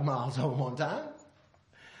 35 mile zone one time.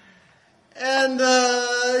 And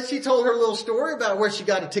she told her little story about where she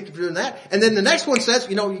got a ticket for doing that. And then the next one says,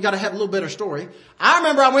 you got to have a little better story. I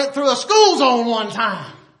remember I went through a school zone one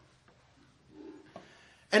time.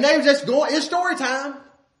 And they were just going, it's story time.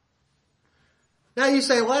 Now you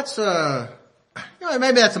say, well, that's,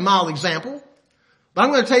 maybe that's a mild example. But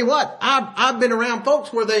I'm going to tell you what, I've been around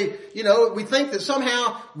folks where they, we think that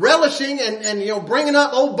somehow relishing and bringing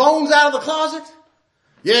up old bones out of the closet.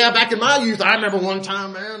 Yeah, back in my youth, I remember one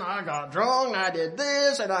time, man, I got drunk, and I did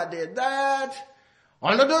this, and I did that.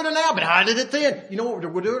 I'm not doing it now, but I did it then. You know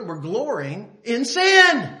what we're doing? We're glorying in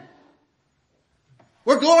sin.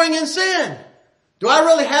 We're glorying in sin. Do I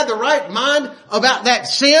really have the right mind about that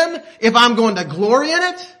sin if I'm going to glory in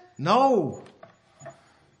it? No.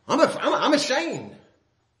 I'm ashamed.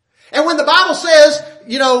 And when the Bible says,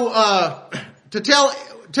 to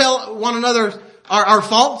tell one another our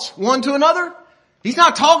faults one to another, he's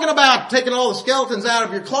not talking about taking all the skeletons out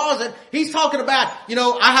of your closet. He's talking about,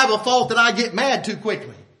 I have a fault that I get mad too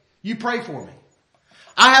quickly. You pray for me.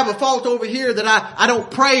 I have a fault over here that I don't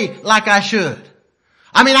pray like I should.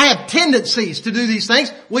 I have tendencies to do these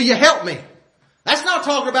things. Will you help me? That's not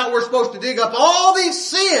talking about we're supposed to dig up all these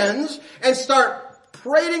sins and start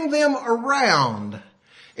parading them around.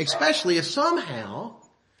 Especially if somehow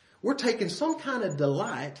we're taking some kind of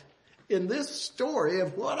delight in this story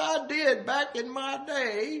of what I did back in my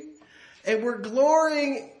day, and we're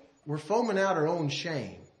glorying, we're foaming out our own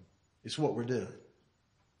shame. It's what we're doing.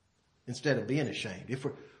 Instead of being ashamed. If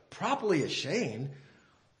we're properly ashamed,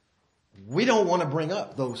 we don't want to bring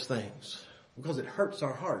up those things because it hurts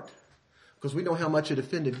our heart. Because we know how much it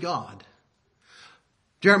offended God.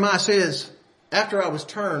 Jeremiah says, after I was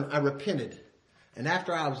turned, I repented. And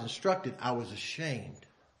after I was instructed, I was ashamed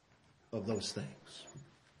of those things.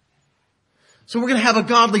 So we're going to have a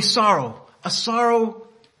godly sorrow, a sorrow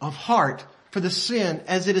of heart for the sin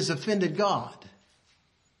as it has offended God.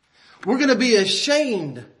 We're going to be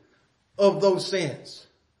ashamed of those sins.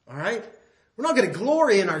 All right? We're not going to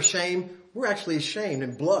glory in our shame. We're actually ashamed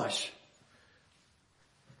and blush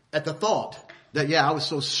at the thought that, I was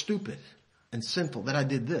so stupid and sinful that I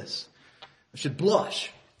did this. I should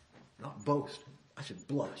blush, not boast. I should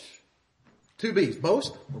blush. 2 B's,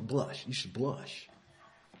 boast or blush. You should blush.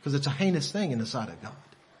 Because it's a heinous thing in the sight of God.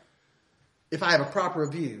 If I have a proper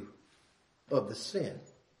view of the sin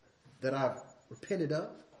that I've repented of.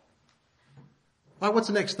 All right, what's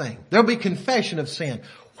the next thing? There'll be confession of sin.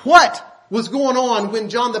 What was going on when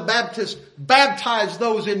John the Baptist baptized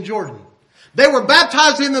those in Jordan? They were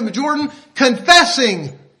baptized in the Jordan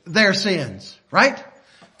confessing their sins, right?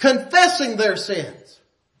 Confessing their sins.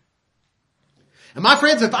 And my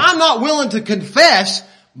friends, if I'm not willing to confess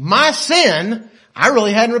my sin, I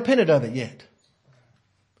really hadn't repented of it yet.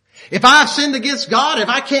 If I've sinned against God, if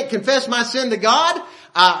I can't confess my sin to God,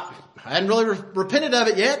 I hadn't really repented of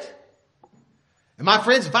it yet. And my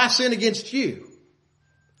friends, if I sin against you,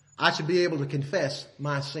 I should be able to confess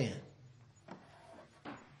my sin.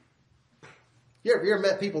 You ever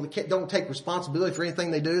met people that don't take responsibility for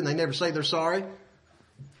anything they do and they never say they're sorry?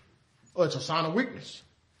 Oh, it's a sign of weakness.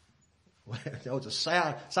 It's a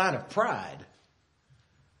sign of pride.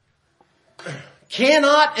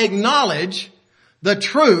 Cannot acknowledge the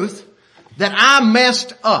truth that I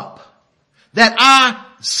messed up, that I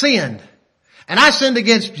sinned, and I sinned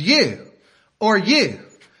against you or you,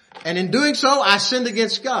 and in doing so I sinned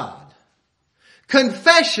against God.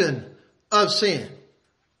 Confession of sin.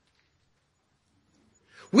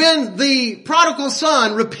 When the prodigal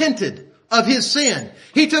son repented of his sin,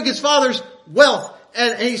 he took his father's wealth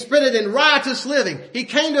and he spent it in riotous living. He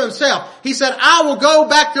came to himself. He said, I will go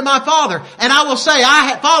back to my father and I will say,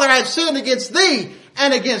 Father, I have sinned against thee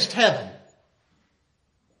and against heaven.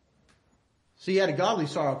 See, he had a godly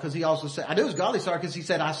sorrow because he also said, I knew it was godly sorrow because he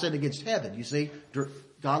said, I sinned against heaven. You see,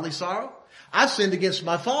 godly sorrow. I've sinned against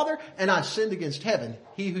my father and I've sinned against heaven.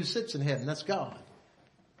 He who sits in heaven, that's God.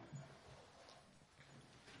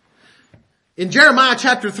 In Jeremiah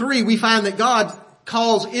chapter 3, we find that God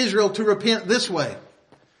calls Israel to repent this way.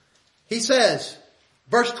 He says,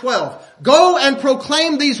 verse 12, go and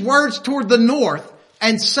proclaim these words toward the north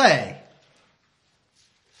and say,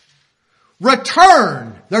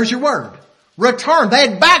 return. There's your word. Return. They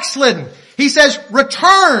had backslidden. He says,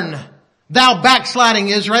 return, thou backsliding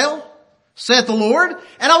Israel, saith the Lord,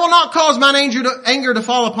 and I will not cause mine anger to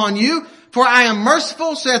fall upon you, for I am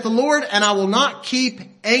merciful, saith the Lord, and I will not keep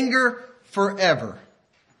anger forever.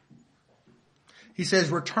 He says,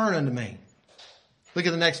 return unto me. Look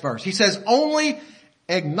at the next verse. He says, only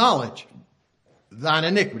acknowledge thine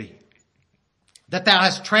iniquity, that thou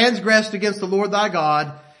hast transgressed against the Lord thy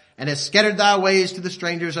God, and hast scattered thy ways to the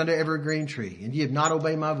strangers under every green tree. And ye have not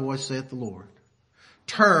obeyed my voice, saith the Lord.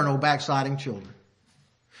 Turn, O backsliding children.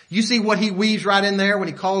 You see what he weaves right in there when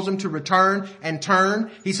he calls them to return and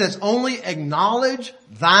turn? He says, only acknowledge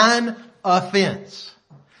thine offense.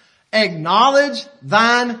 Acknowledge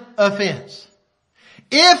thine offense.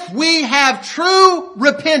 If we have true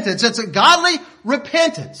repentance, it's a godly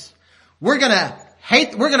repentance. We're gonna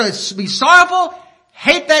be sorrowful,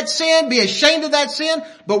 hate that sin, be ashamed of that sin,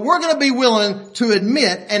 but we're going to be willing to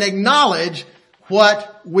admit and acknowledge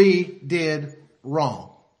what we did wrong.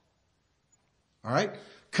 All right?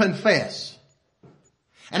 Confess.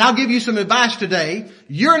 And I'll give you some advice today.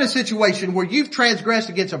 You're in a situation where you've transgressed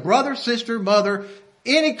against a brother, sister, mother,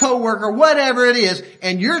 any coworker, whatever it is,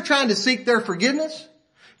 and you're trying to seek their forgiveness.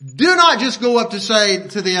 Do not just go up to say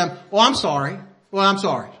to them, oh, I'm sorry. Well, I'm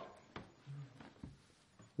sorry.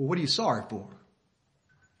 Well, what are you sorry for?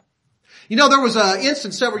 You know, there was an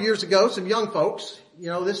instance several years ago, some young folks,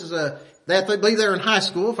 they believe they were in high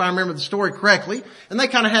school, if I remember the story correctly, and they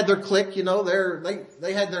kind of had their clique,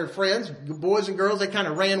 they had their friends, boys and girls they kind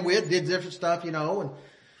of ran with, did different stuff,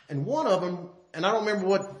 and one of them, and I don't remember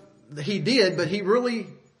what he did, but he really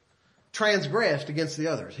transgressed against the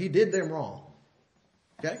others. He did them wrong.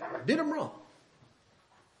 Okay? Did them wrong.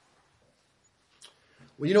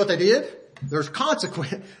 Well, you know what they did? There's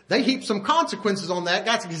consequence. They heaped some consequences on that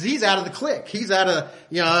guy because he's out of the clique. He's out of,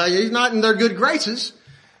 he's not in their good graces.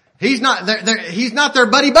 He's not their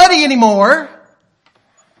buddy anymore.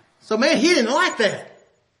 So man, he didn't like that.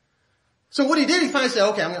 So what he did, he finally said,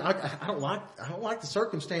 okay, I don't like the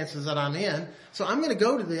circumstances that I'm in. So I'm going to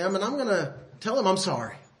go to them and I'm going to tell them I'm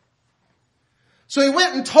sorry. So he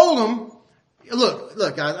went and told them,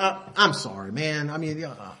 look, I'm sorry, man.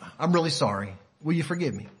 I'm really sorry. Will you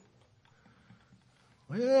forgive me?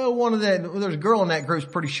 Well, there's a girl in that group's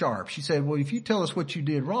pretty sharp. She said, well, if you tell us what you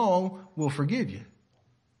did wrong, we'll forgive you.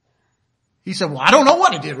 He said, well, I don't know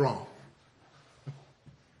what I did wrong.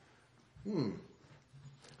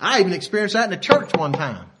 I even experienced that in a church one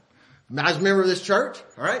time. I was a member of this church,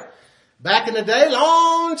 all right? Back in the day,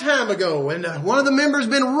 long time ago, and one of the members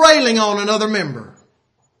been railing on another member.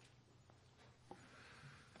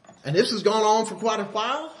 And this has gone on for quite a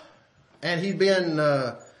while, and he'd been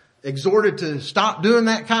exhorted to stop doing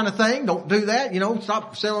that kind of thing. Don't do that.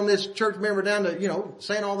 Stop selling this church member down to,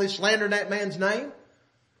 saying all this slander in that man's name.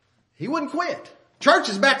 He wouldn't quit. Church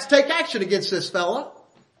is about to take action against this fella.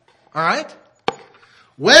 All right.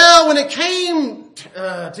 Well, when it came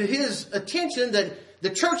to his attention that the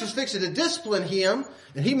church is fixing to discipline him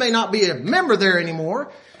and he may not be a member there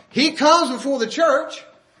anymore, he comes before the church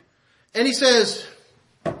and he says,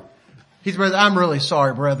 I'm really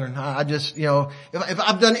sorry, brethren. I just, if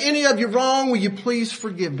I've done any of you wrong, will you please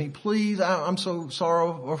forgive me? Please, I'm so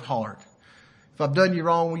sorrow of heart. If I've done you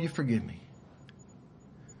wrong, will you forgive me?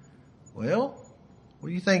 Well, what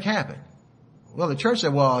do you think happened? Well, the church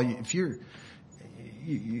said, well, if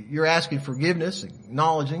you're asking forgiveness,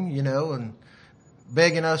 acknowledging, and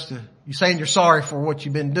begging us you're saying you're sorry for what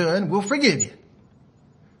you've been doing, we'll forgive you.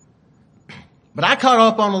 But I caught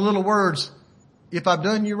up on the little words, if I've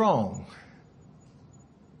done you wrong.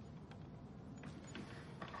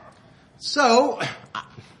 So,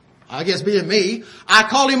 I guess being me, I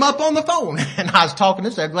called him up on the phone and I was talking to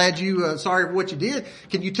him. I'm glad you, sorry for what you did.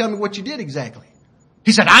 Can you tell me what you did exactly?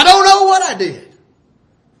 He said, I don't know what I did.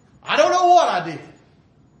 I don't know what I did.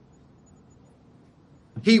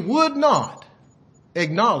 He would not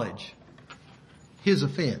acknowledge his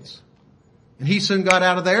offense. And he soon got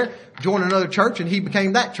out of there, joined another church, and he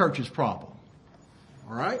became that church's problem.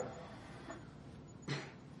 All right?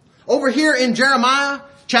 Over here in Jeremiah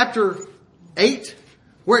chapter 8,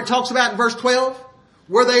 where it talks about in verse 12,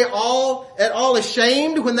 were they all at all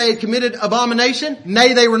ashamed when they had committed abomination?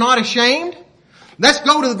 Nay, they were not ashamed. Let's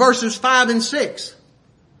go to the verses 5 and 6.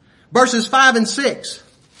 Verses 5 and 6.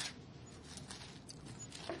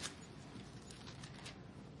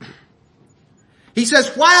 He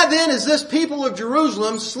says, why then is this people of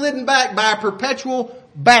Jerusalem slidden back by a perpetual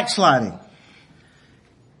backsliding?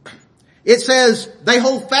 It says, they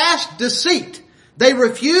hold fast deceit. They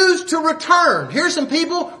refuse to return. Here's some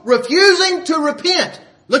people refusing to repent.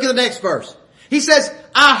 Look at the next verse. He says,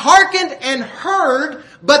 I hearkened and heard,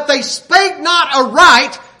 but they spake not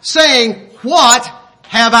aright, saying, what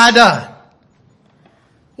have I done?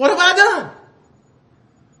 What have I done?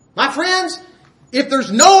 My friends, if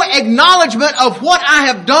there's no acknowledgement of what I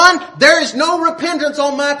have done, there is no repentance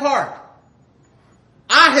on my part.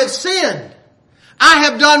 I have sinned. I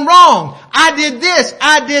have done wrong. I did this.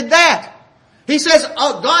 I did that. He says,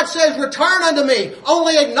 God says, return unto me.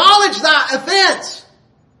 Only acknowledge thy offense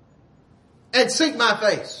and seek my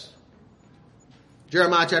face.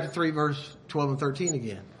 Jeremiah chapter 3 verse 12 and 13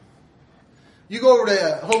 again. You go over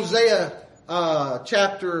to Hosea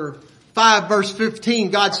chapter 5 verse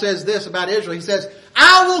 15. God says this about Israel. He says,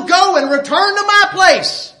 I will go and return to my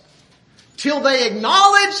place till they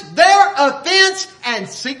acknowledge their offense and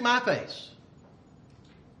seek my face.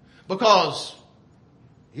 Because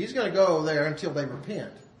he's going to go there until they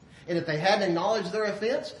repent. And if they hadn't acknowledged their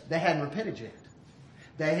offense, they hadn't repented yet.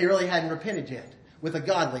 They really hadn't repented yet with a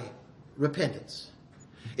godly repentance.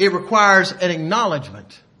 It requires an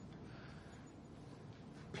acknowledgement.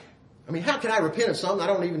 I mean, how can I repent of something I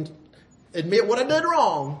don't even admit what I did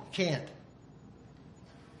wrong? Can't.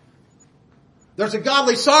 There's a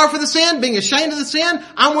godly sorrow for the sin, being ashamed of the sin.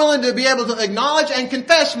 I'm willing to be able to acknowledge and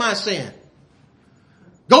confess my sin.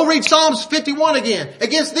 Go read Psalms 51 again.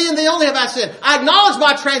 Against thee and thee only have I sinned. I acknowledge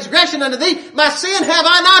my transgression unto thee. My sin have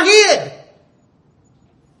I not hid.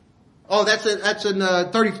 Oh, that's in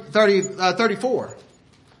 34.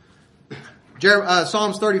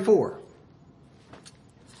 Psalms 34.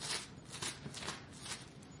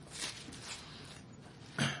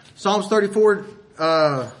 Psalms 34,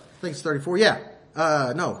 I think it's 34, yeah.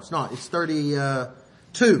 No, it's not. It's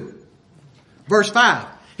 32. Verse 5.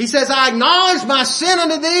 He says, I acknowledge my sin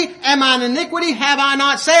unto thee, and mine iniquity have I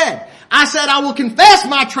not said. I said, I will confess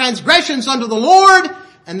my transgressions unto the Lord,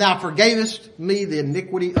 and thou forgavest me the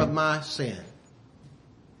iniquity of my sin.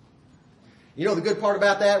 You know the good part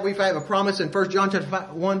about that? We have a promise in 1 John chapter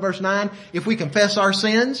 1 verse 9. If we confess our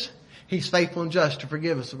sins, he's faithful and just to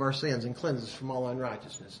forgive us of our sins and cleanse us from all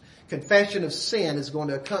unrighteousness. Confession of sin is going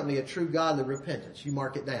to accompany a true godly repentance. You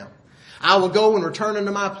mark it down. I will go and return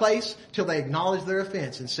unto my place till they acknowledge their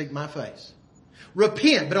offense and seek my face.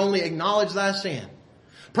 Repent, but only acknowledge thy sin.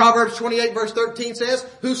 Proverbs 28 verse 13 says,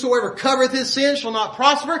 whosoever covereth his sin shall not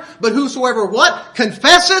prosper, but whosoever what?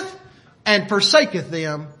 Confesseth and forsaketh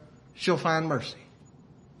them shall find mercy.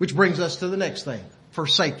 Which brings us to the next thing,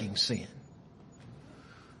 forsaking sin.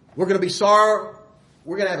 We're going to be sorrow.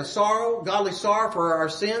 We're going to have a sorrow, godly sorrow for our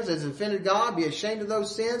sins as offended God, be ashamed of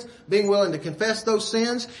those sins, being willing to confess those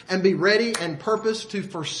sins, and be ready and purpose to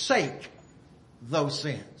forsake those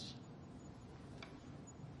sins.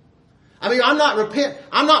 I mean, I'm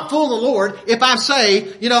not fooling the Lord if I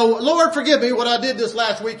say, Lord, forgive me what I did this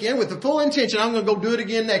last weekend with the full intention I'm going to go do it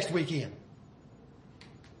again next weekend.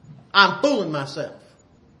 I'm fooling myself.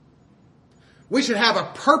 We should have a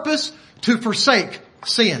purpose to forsake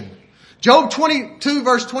sin. Job 22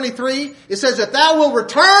 verse 23, it says, if thou wilt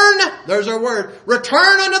return, there's our word,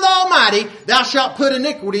 return unto the Almighty, thou shalt put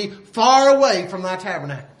iniquity far away from thy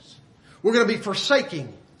tabernacles. We're going to be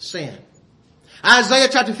forsaking sin. Isaiah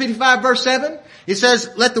chapter 55 verse 7, it says,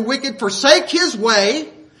 let the wicked forsake his way,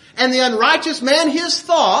 and the unrighteous man his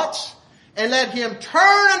thoughts, and let him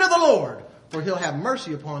turn unto the Lord, for he'll have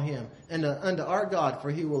mercy upon him, and unto our God,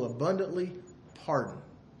 for he will abundantly pardon.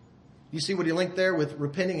 You see what he linked there with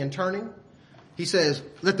repenting and turning? He says,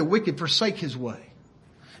 let the wicked forsake his way,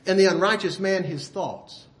 and the unrighteous man his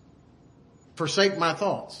thoughts. Forsake my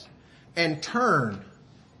thoughts, and turn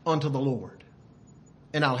unto the Lord,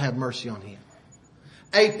 and I'll have mercy on him.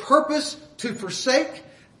 A purpose to forsake.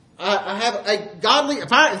 I have a godly, if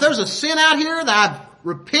there's a sin out here that I'm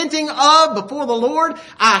repenting of before the Lord,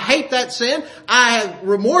 I hate that sin. I am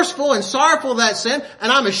remorseful and sorrowful of that sin,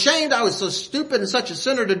 and I'm ashamed I was so stupid and such a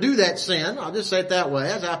sinner to do that sin. I'll just say it that way.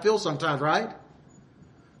 That's how I feel sometimes, right?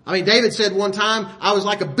 I mean, David said one time, I was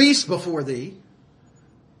like a beast before thee.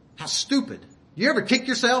 How stupid. You ever kick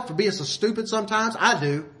yourself for being so stupid sometimes? I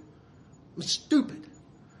do. I'm stupid.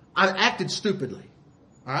 I acted stupidly.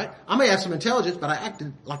 All right. I may have some intelligence, but I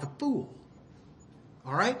acted like a fool.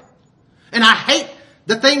 All right. And I hate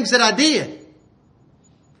the things that I did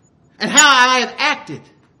and how I have acted.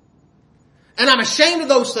 And I'm ashamed of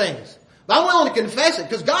those things. But I'm willing to confess it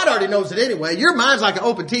because God already knows it anyway. Your mind's like an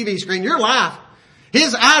open TV screen. Your life,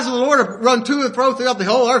 His eyes of the Lord run to and fro throughout the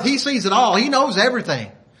whole earth. He sees it all. He knows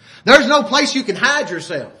everything. There's no place you can hide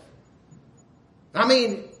yourself. I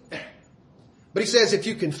mean, but He says if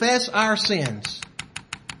you confess our sins,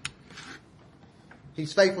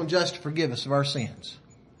 He's faithful and just to forgive us of our sins.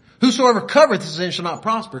 Whosoever covereth his sin shall not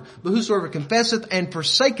prosper, but whosoever confesseth and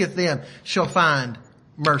forsaketh them shall find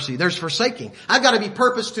mercy. There's forsaking. I've got to be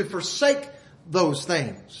purposed to forsake those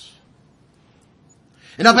things.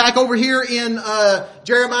 And now back over here in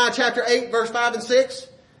Jeremiah chapter 8, verse 5 and 6,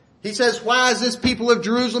 he says, why is this people of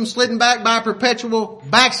Jerusalem slidden back by perpetual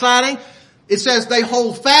backsliding? It says they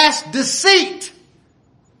hold fast deceit.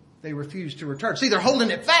 They refuse to return. See, they're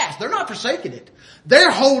holding it fast. They're not forsaking it.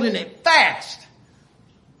 They're holding it fast.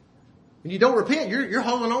 When you don't repent, you're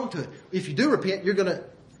holding on to it. If you do repent, you're going to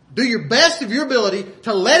do your best of your ability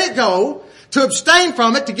to let it go, to abstain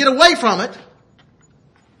from it, to get away from it.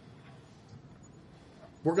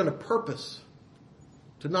 We're going to purpose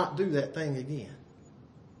to not do that thing again.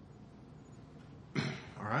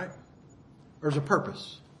 All right? There's a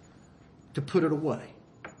purpose to put it away.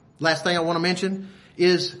 Last thing I want to mention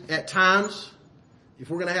is at times,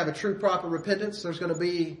 if we're going to have a true proper repentance, there's going to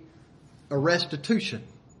be a restitution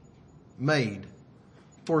made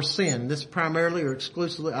for sin. This primarily or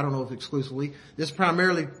exclusively, I don't know if exclusively, this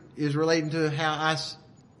primarily is relating to how I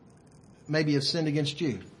maybe have sinned against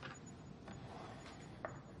you.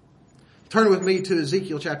 Turn with me to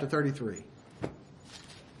Ezekiel chapter 33.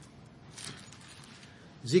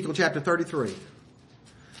 Ezekiel chapter 33.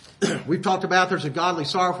 We've talked about there's a godly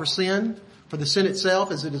sorrow for sin, for the sin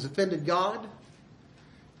itself as it has offended God,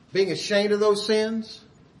 being ashamed of those sins,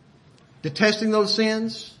 detesting those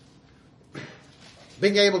sins,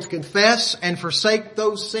 being able to confess and forsake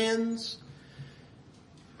those sins.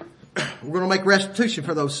 We're going to make restitution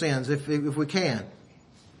for those sins if we can.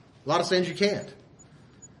 A lot of sins you can't,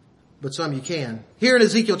 but some you can. Here in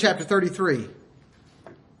Ezekiel chapter 33,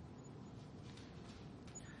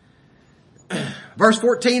 verse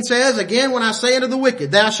 14 says, again, when I say unto the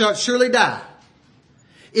wicked, thou shalt surely die,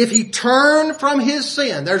 if he turn from his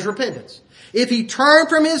sin, there's repentance. If he turn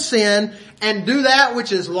from his sin and do that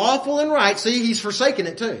which is lawful and right, see, he's forsaken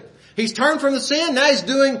it too. He's turned from the sin, now he's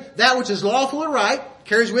doing that which is lawful and right,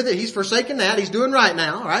 carries with it, he's forsaken that, he's doing right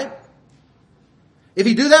now, alright? If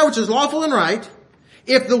he do that which is lawful and right,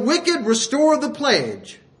 if the wicked restore the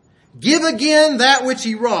pledge, give again that which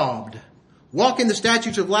he robbed, walk in the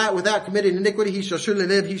statutes of light without committing iniquity, he shall surely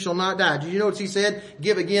live, he shall not die. Did you notice he said,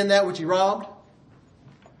 give again that which he robbed?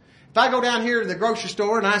 If I go down here to the grocery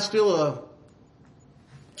store and I steal a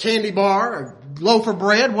candy bar, a loaf of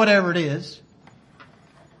bread, whatever it is,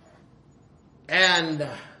 and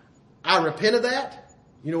I repent of that,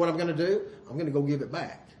 you know what I'm going to do? I'm going to go give it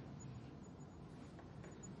back.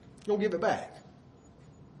 Go give it back.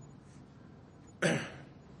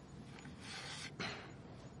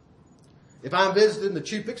 If I'm visiting the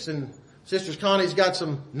Chupiks and Sister Connie's got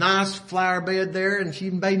some nice flower bed there and she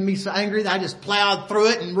made me so angry that I just plowed through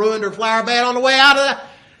it and ruined her flower bed on the way out of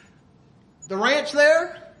the ranch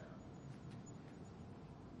there,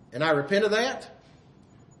 and I repent of that,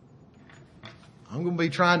 I'm going to be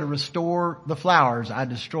trying to restore the flowers I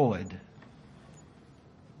destroyed.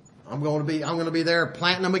 I'm going to be there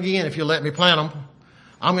planting them again if you let me plant them.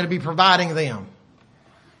 I'm going to be providing them.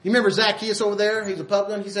 You remember Zacchaeus over there? He's a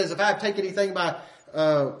publican. He says, if I take anything by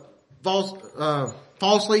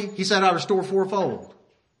falsely, he said, I restore fourfold.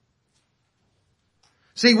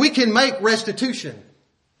 See, we can make restitution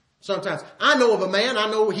sometimes. I know of a man, I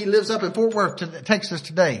know he lives up in Fort Worth, Texas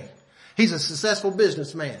today. He's a successful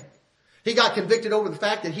businessman. He got convicted over the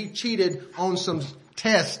fact that he cheated on some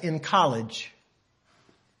tests in college.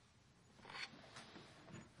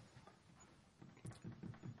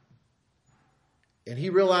 And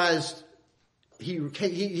he realized he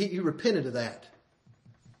repented of that.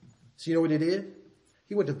 So you know what he did?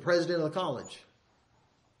 He went to the president of the college.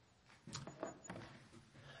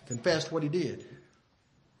 Confessed what he did.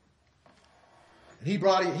 And he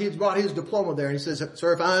brought his diploma there and he says,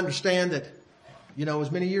 sir, if I understand that, it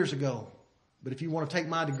was many years ago, but if you want to take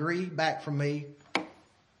my degree back from me,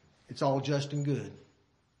 it's all just and good.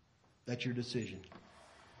 That's your decision.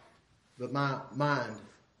 But my mind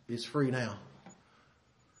is free now.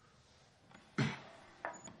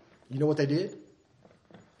 You know what they did?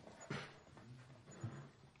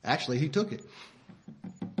 Actually, he took it.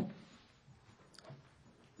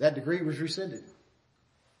 That degree was rescinded.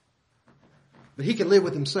 but he can live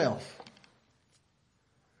with himself.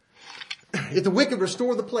 If the wicked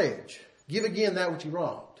restore the pledge, give again that which he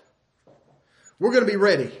robbed. We're going to be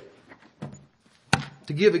ready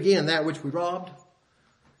to give again that which we robbed,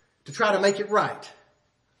 to try to make it right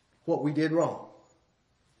what we did wrong.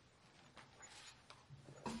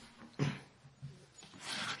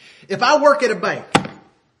 If I work at a bank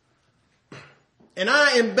and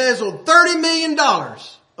I embezzled $30 million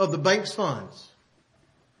of the bank's funds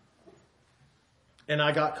and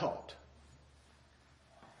I got caught,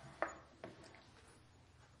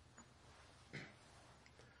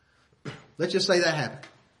 let's just say that happened.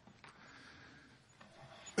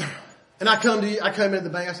 And I come into the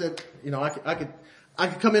bank, I said, I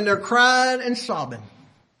could come in there crying and sobbing.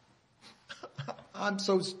 I'm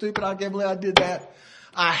so stupid, I can't believe I did that.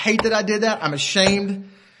 I hate that I did that. I'm ashamed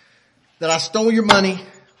that I stole your money.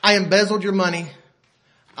 I embezzled your money.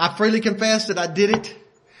 I freely confess that I did it.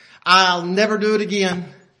 I'll never do it again.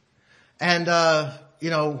 And,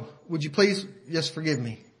 would you please just forgive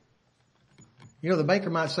me? The banker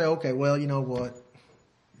might say, okay, well, you know what?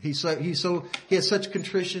 He has such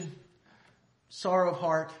contrition, sorrow of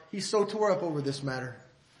heart. He's so tore up over this matter.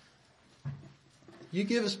 You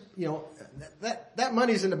give us, that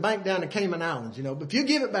money's in the bank down in Cayman Islands, but if you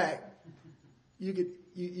give it back, you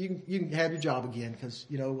can have your job again because,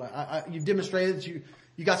 you demonstrated that you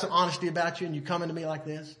got some honesty about you and you come into me like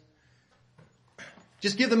this.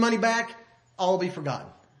 Just give the money back, all will be forgotten.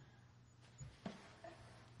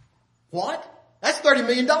 What? That's $30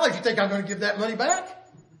 million. You think I'm going to give that money back?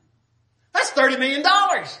 That's $30 million.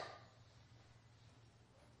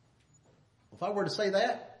 If I were to say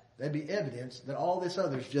that, that'd be evidence that all this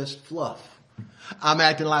other is just fluff. I'm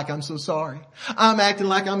acting like I'm so sorry. I'm acting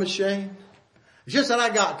like I'm ashamed. It's just that I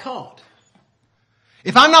got caught.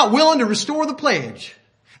 If I'm not willing to restore the pledge,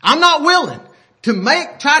 I'm not willing to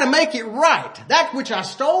try to make it right, that which I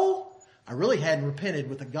stole, I really hadn't repented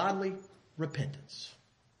with a godly repentance.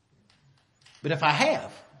 But if I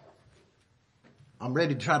have, I'm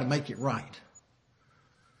ready to try to make it right.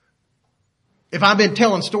 If I've been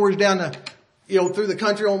telling stories down through the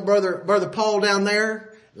country on Brother Paul down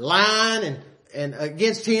there, lying and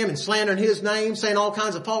against him and slandering his name, saying all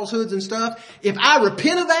kinds of falsehoods and stuff. If I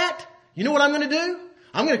repent of that, you know what I'm going to do?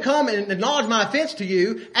 I'm going to come and acknowledge my offense to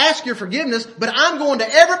you, ask your forgiveness, but I'm going to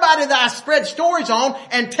everybody that I spread stories on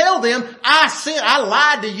and tell them I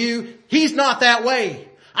lied to you. He's not that way.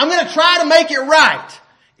 I'm going to try to make it right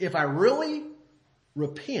if I really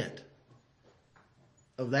repent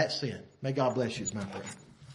of that sin. May God bless you is my prayer.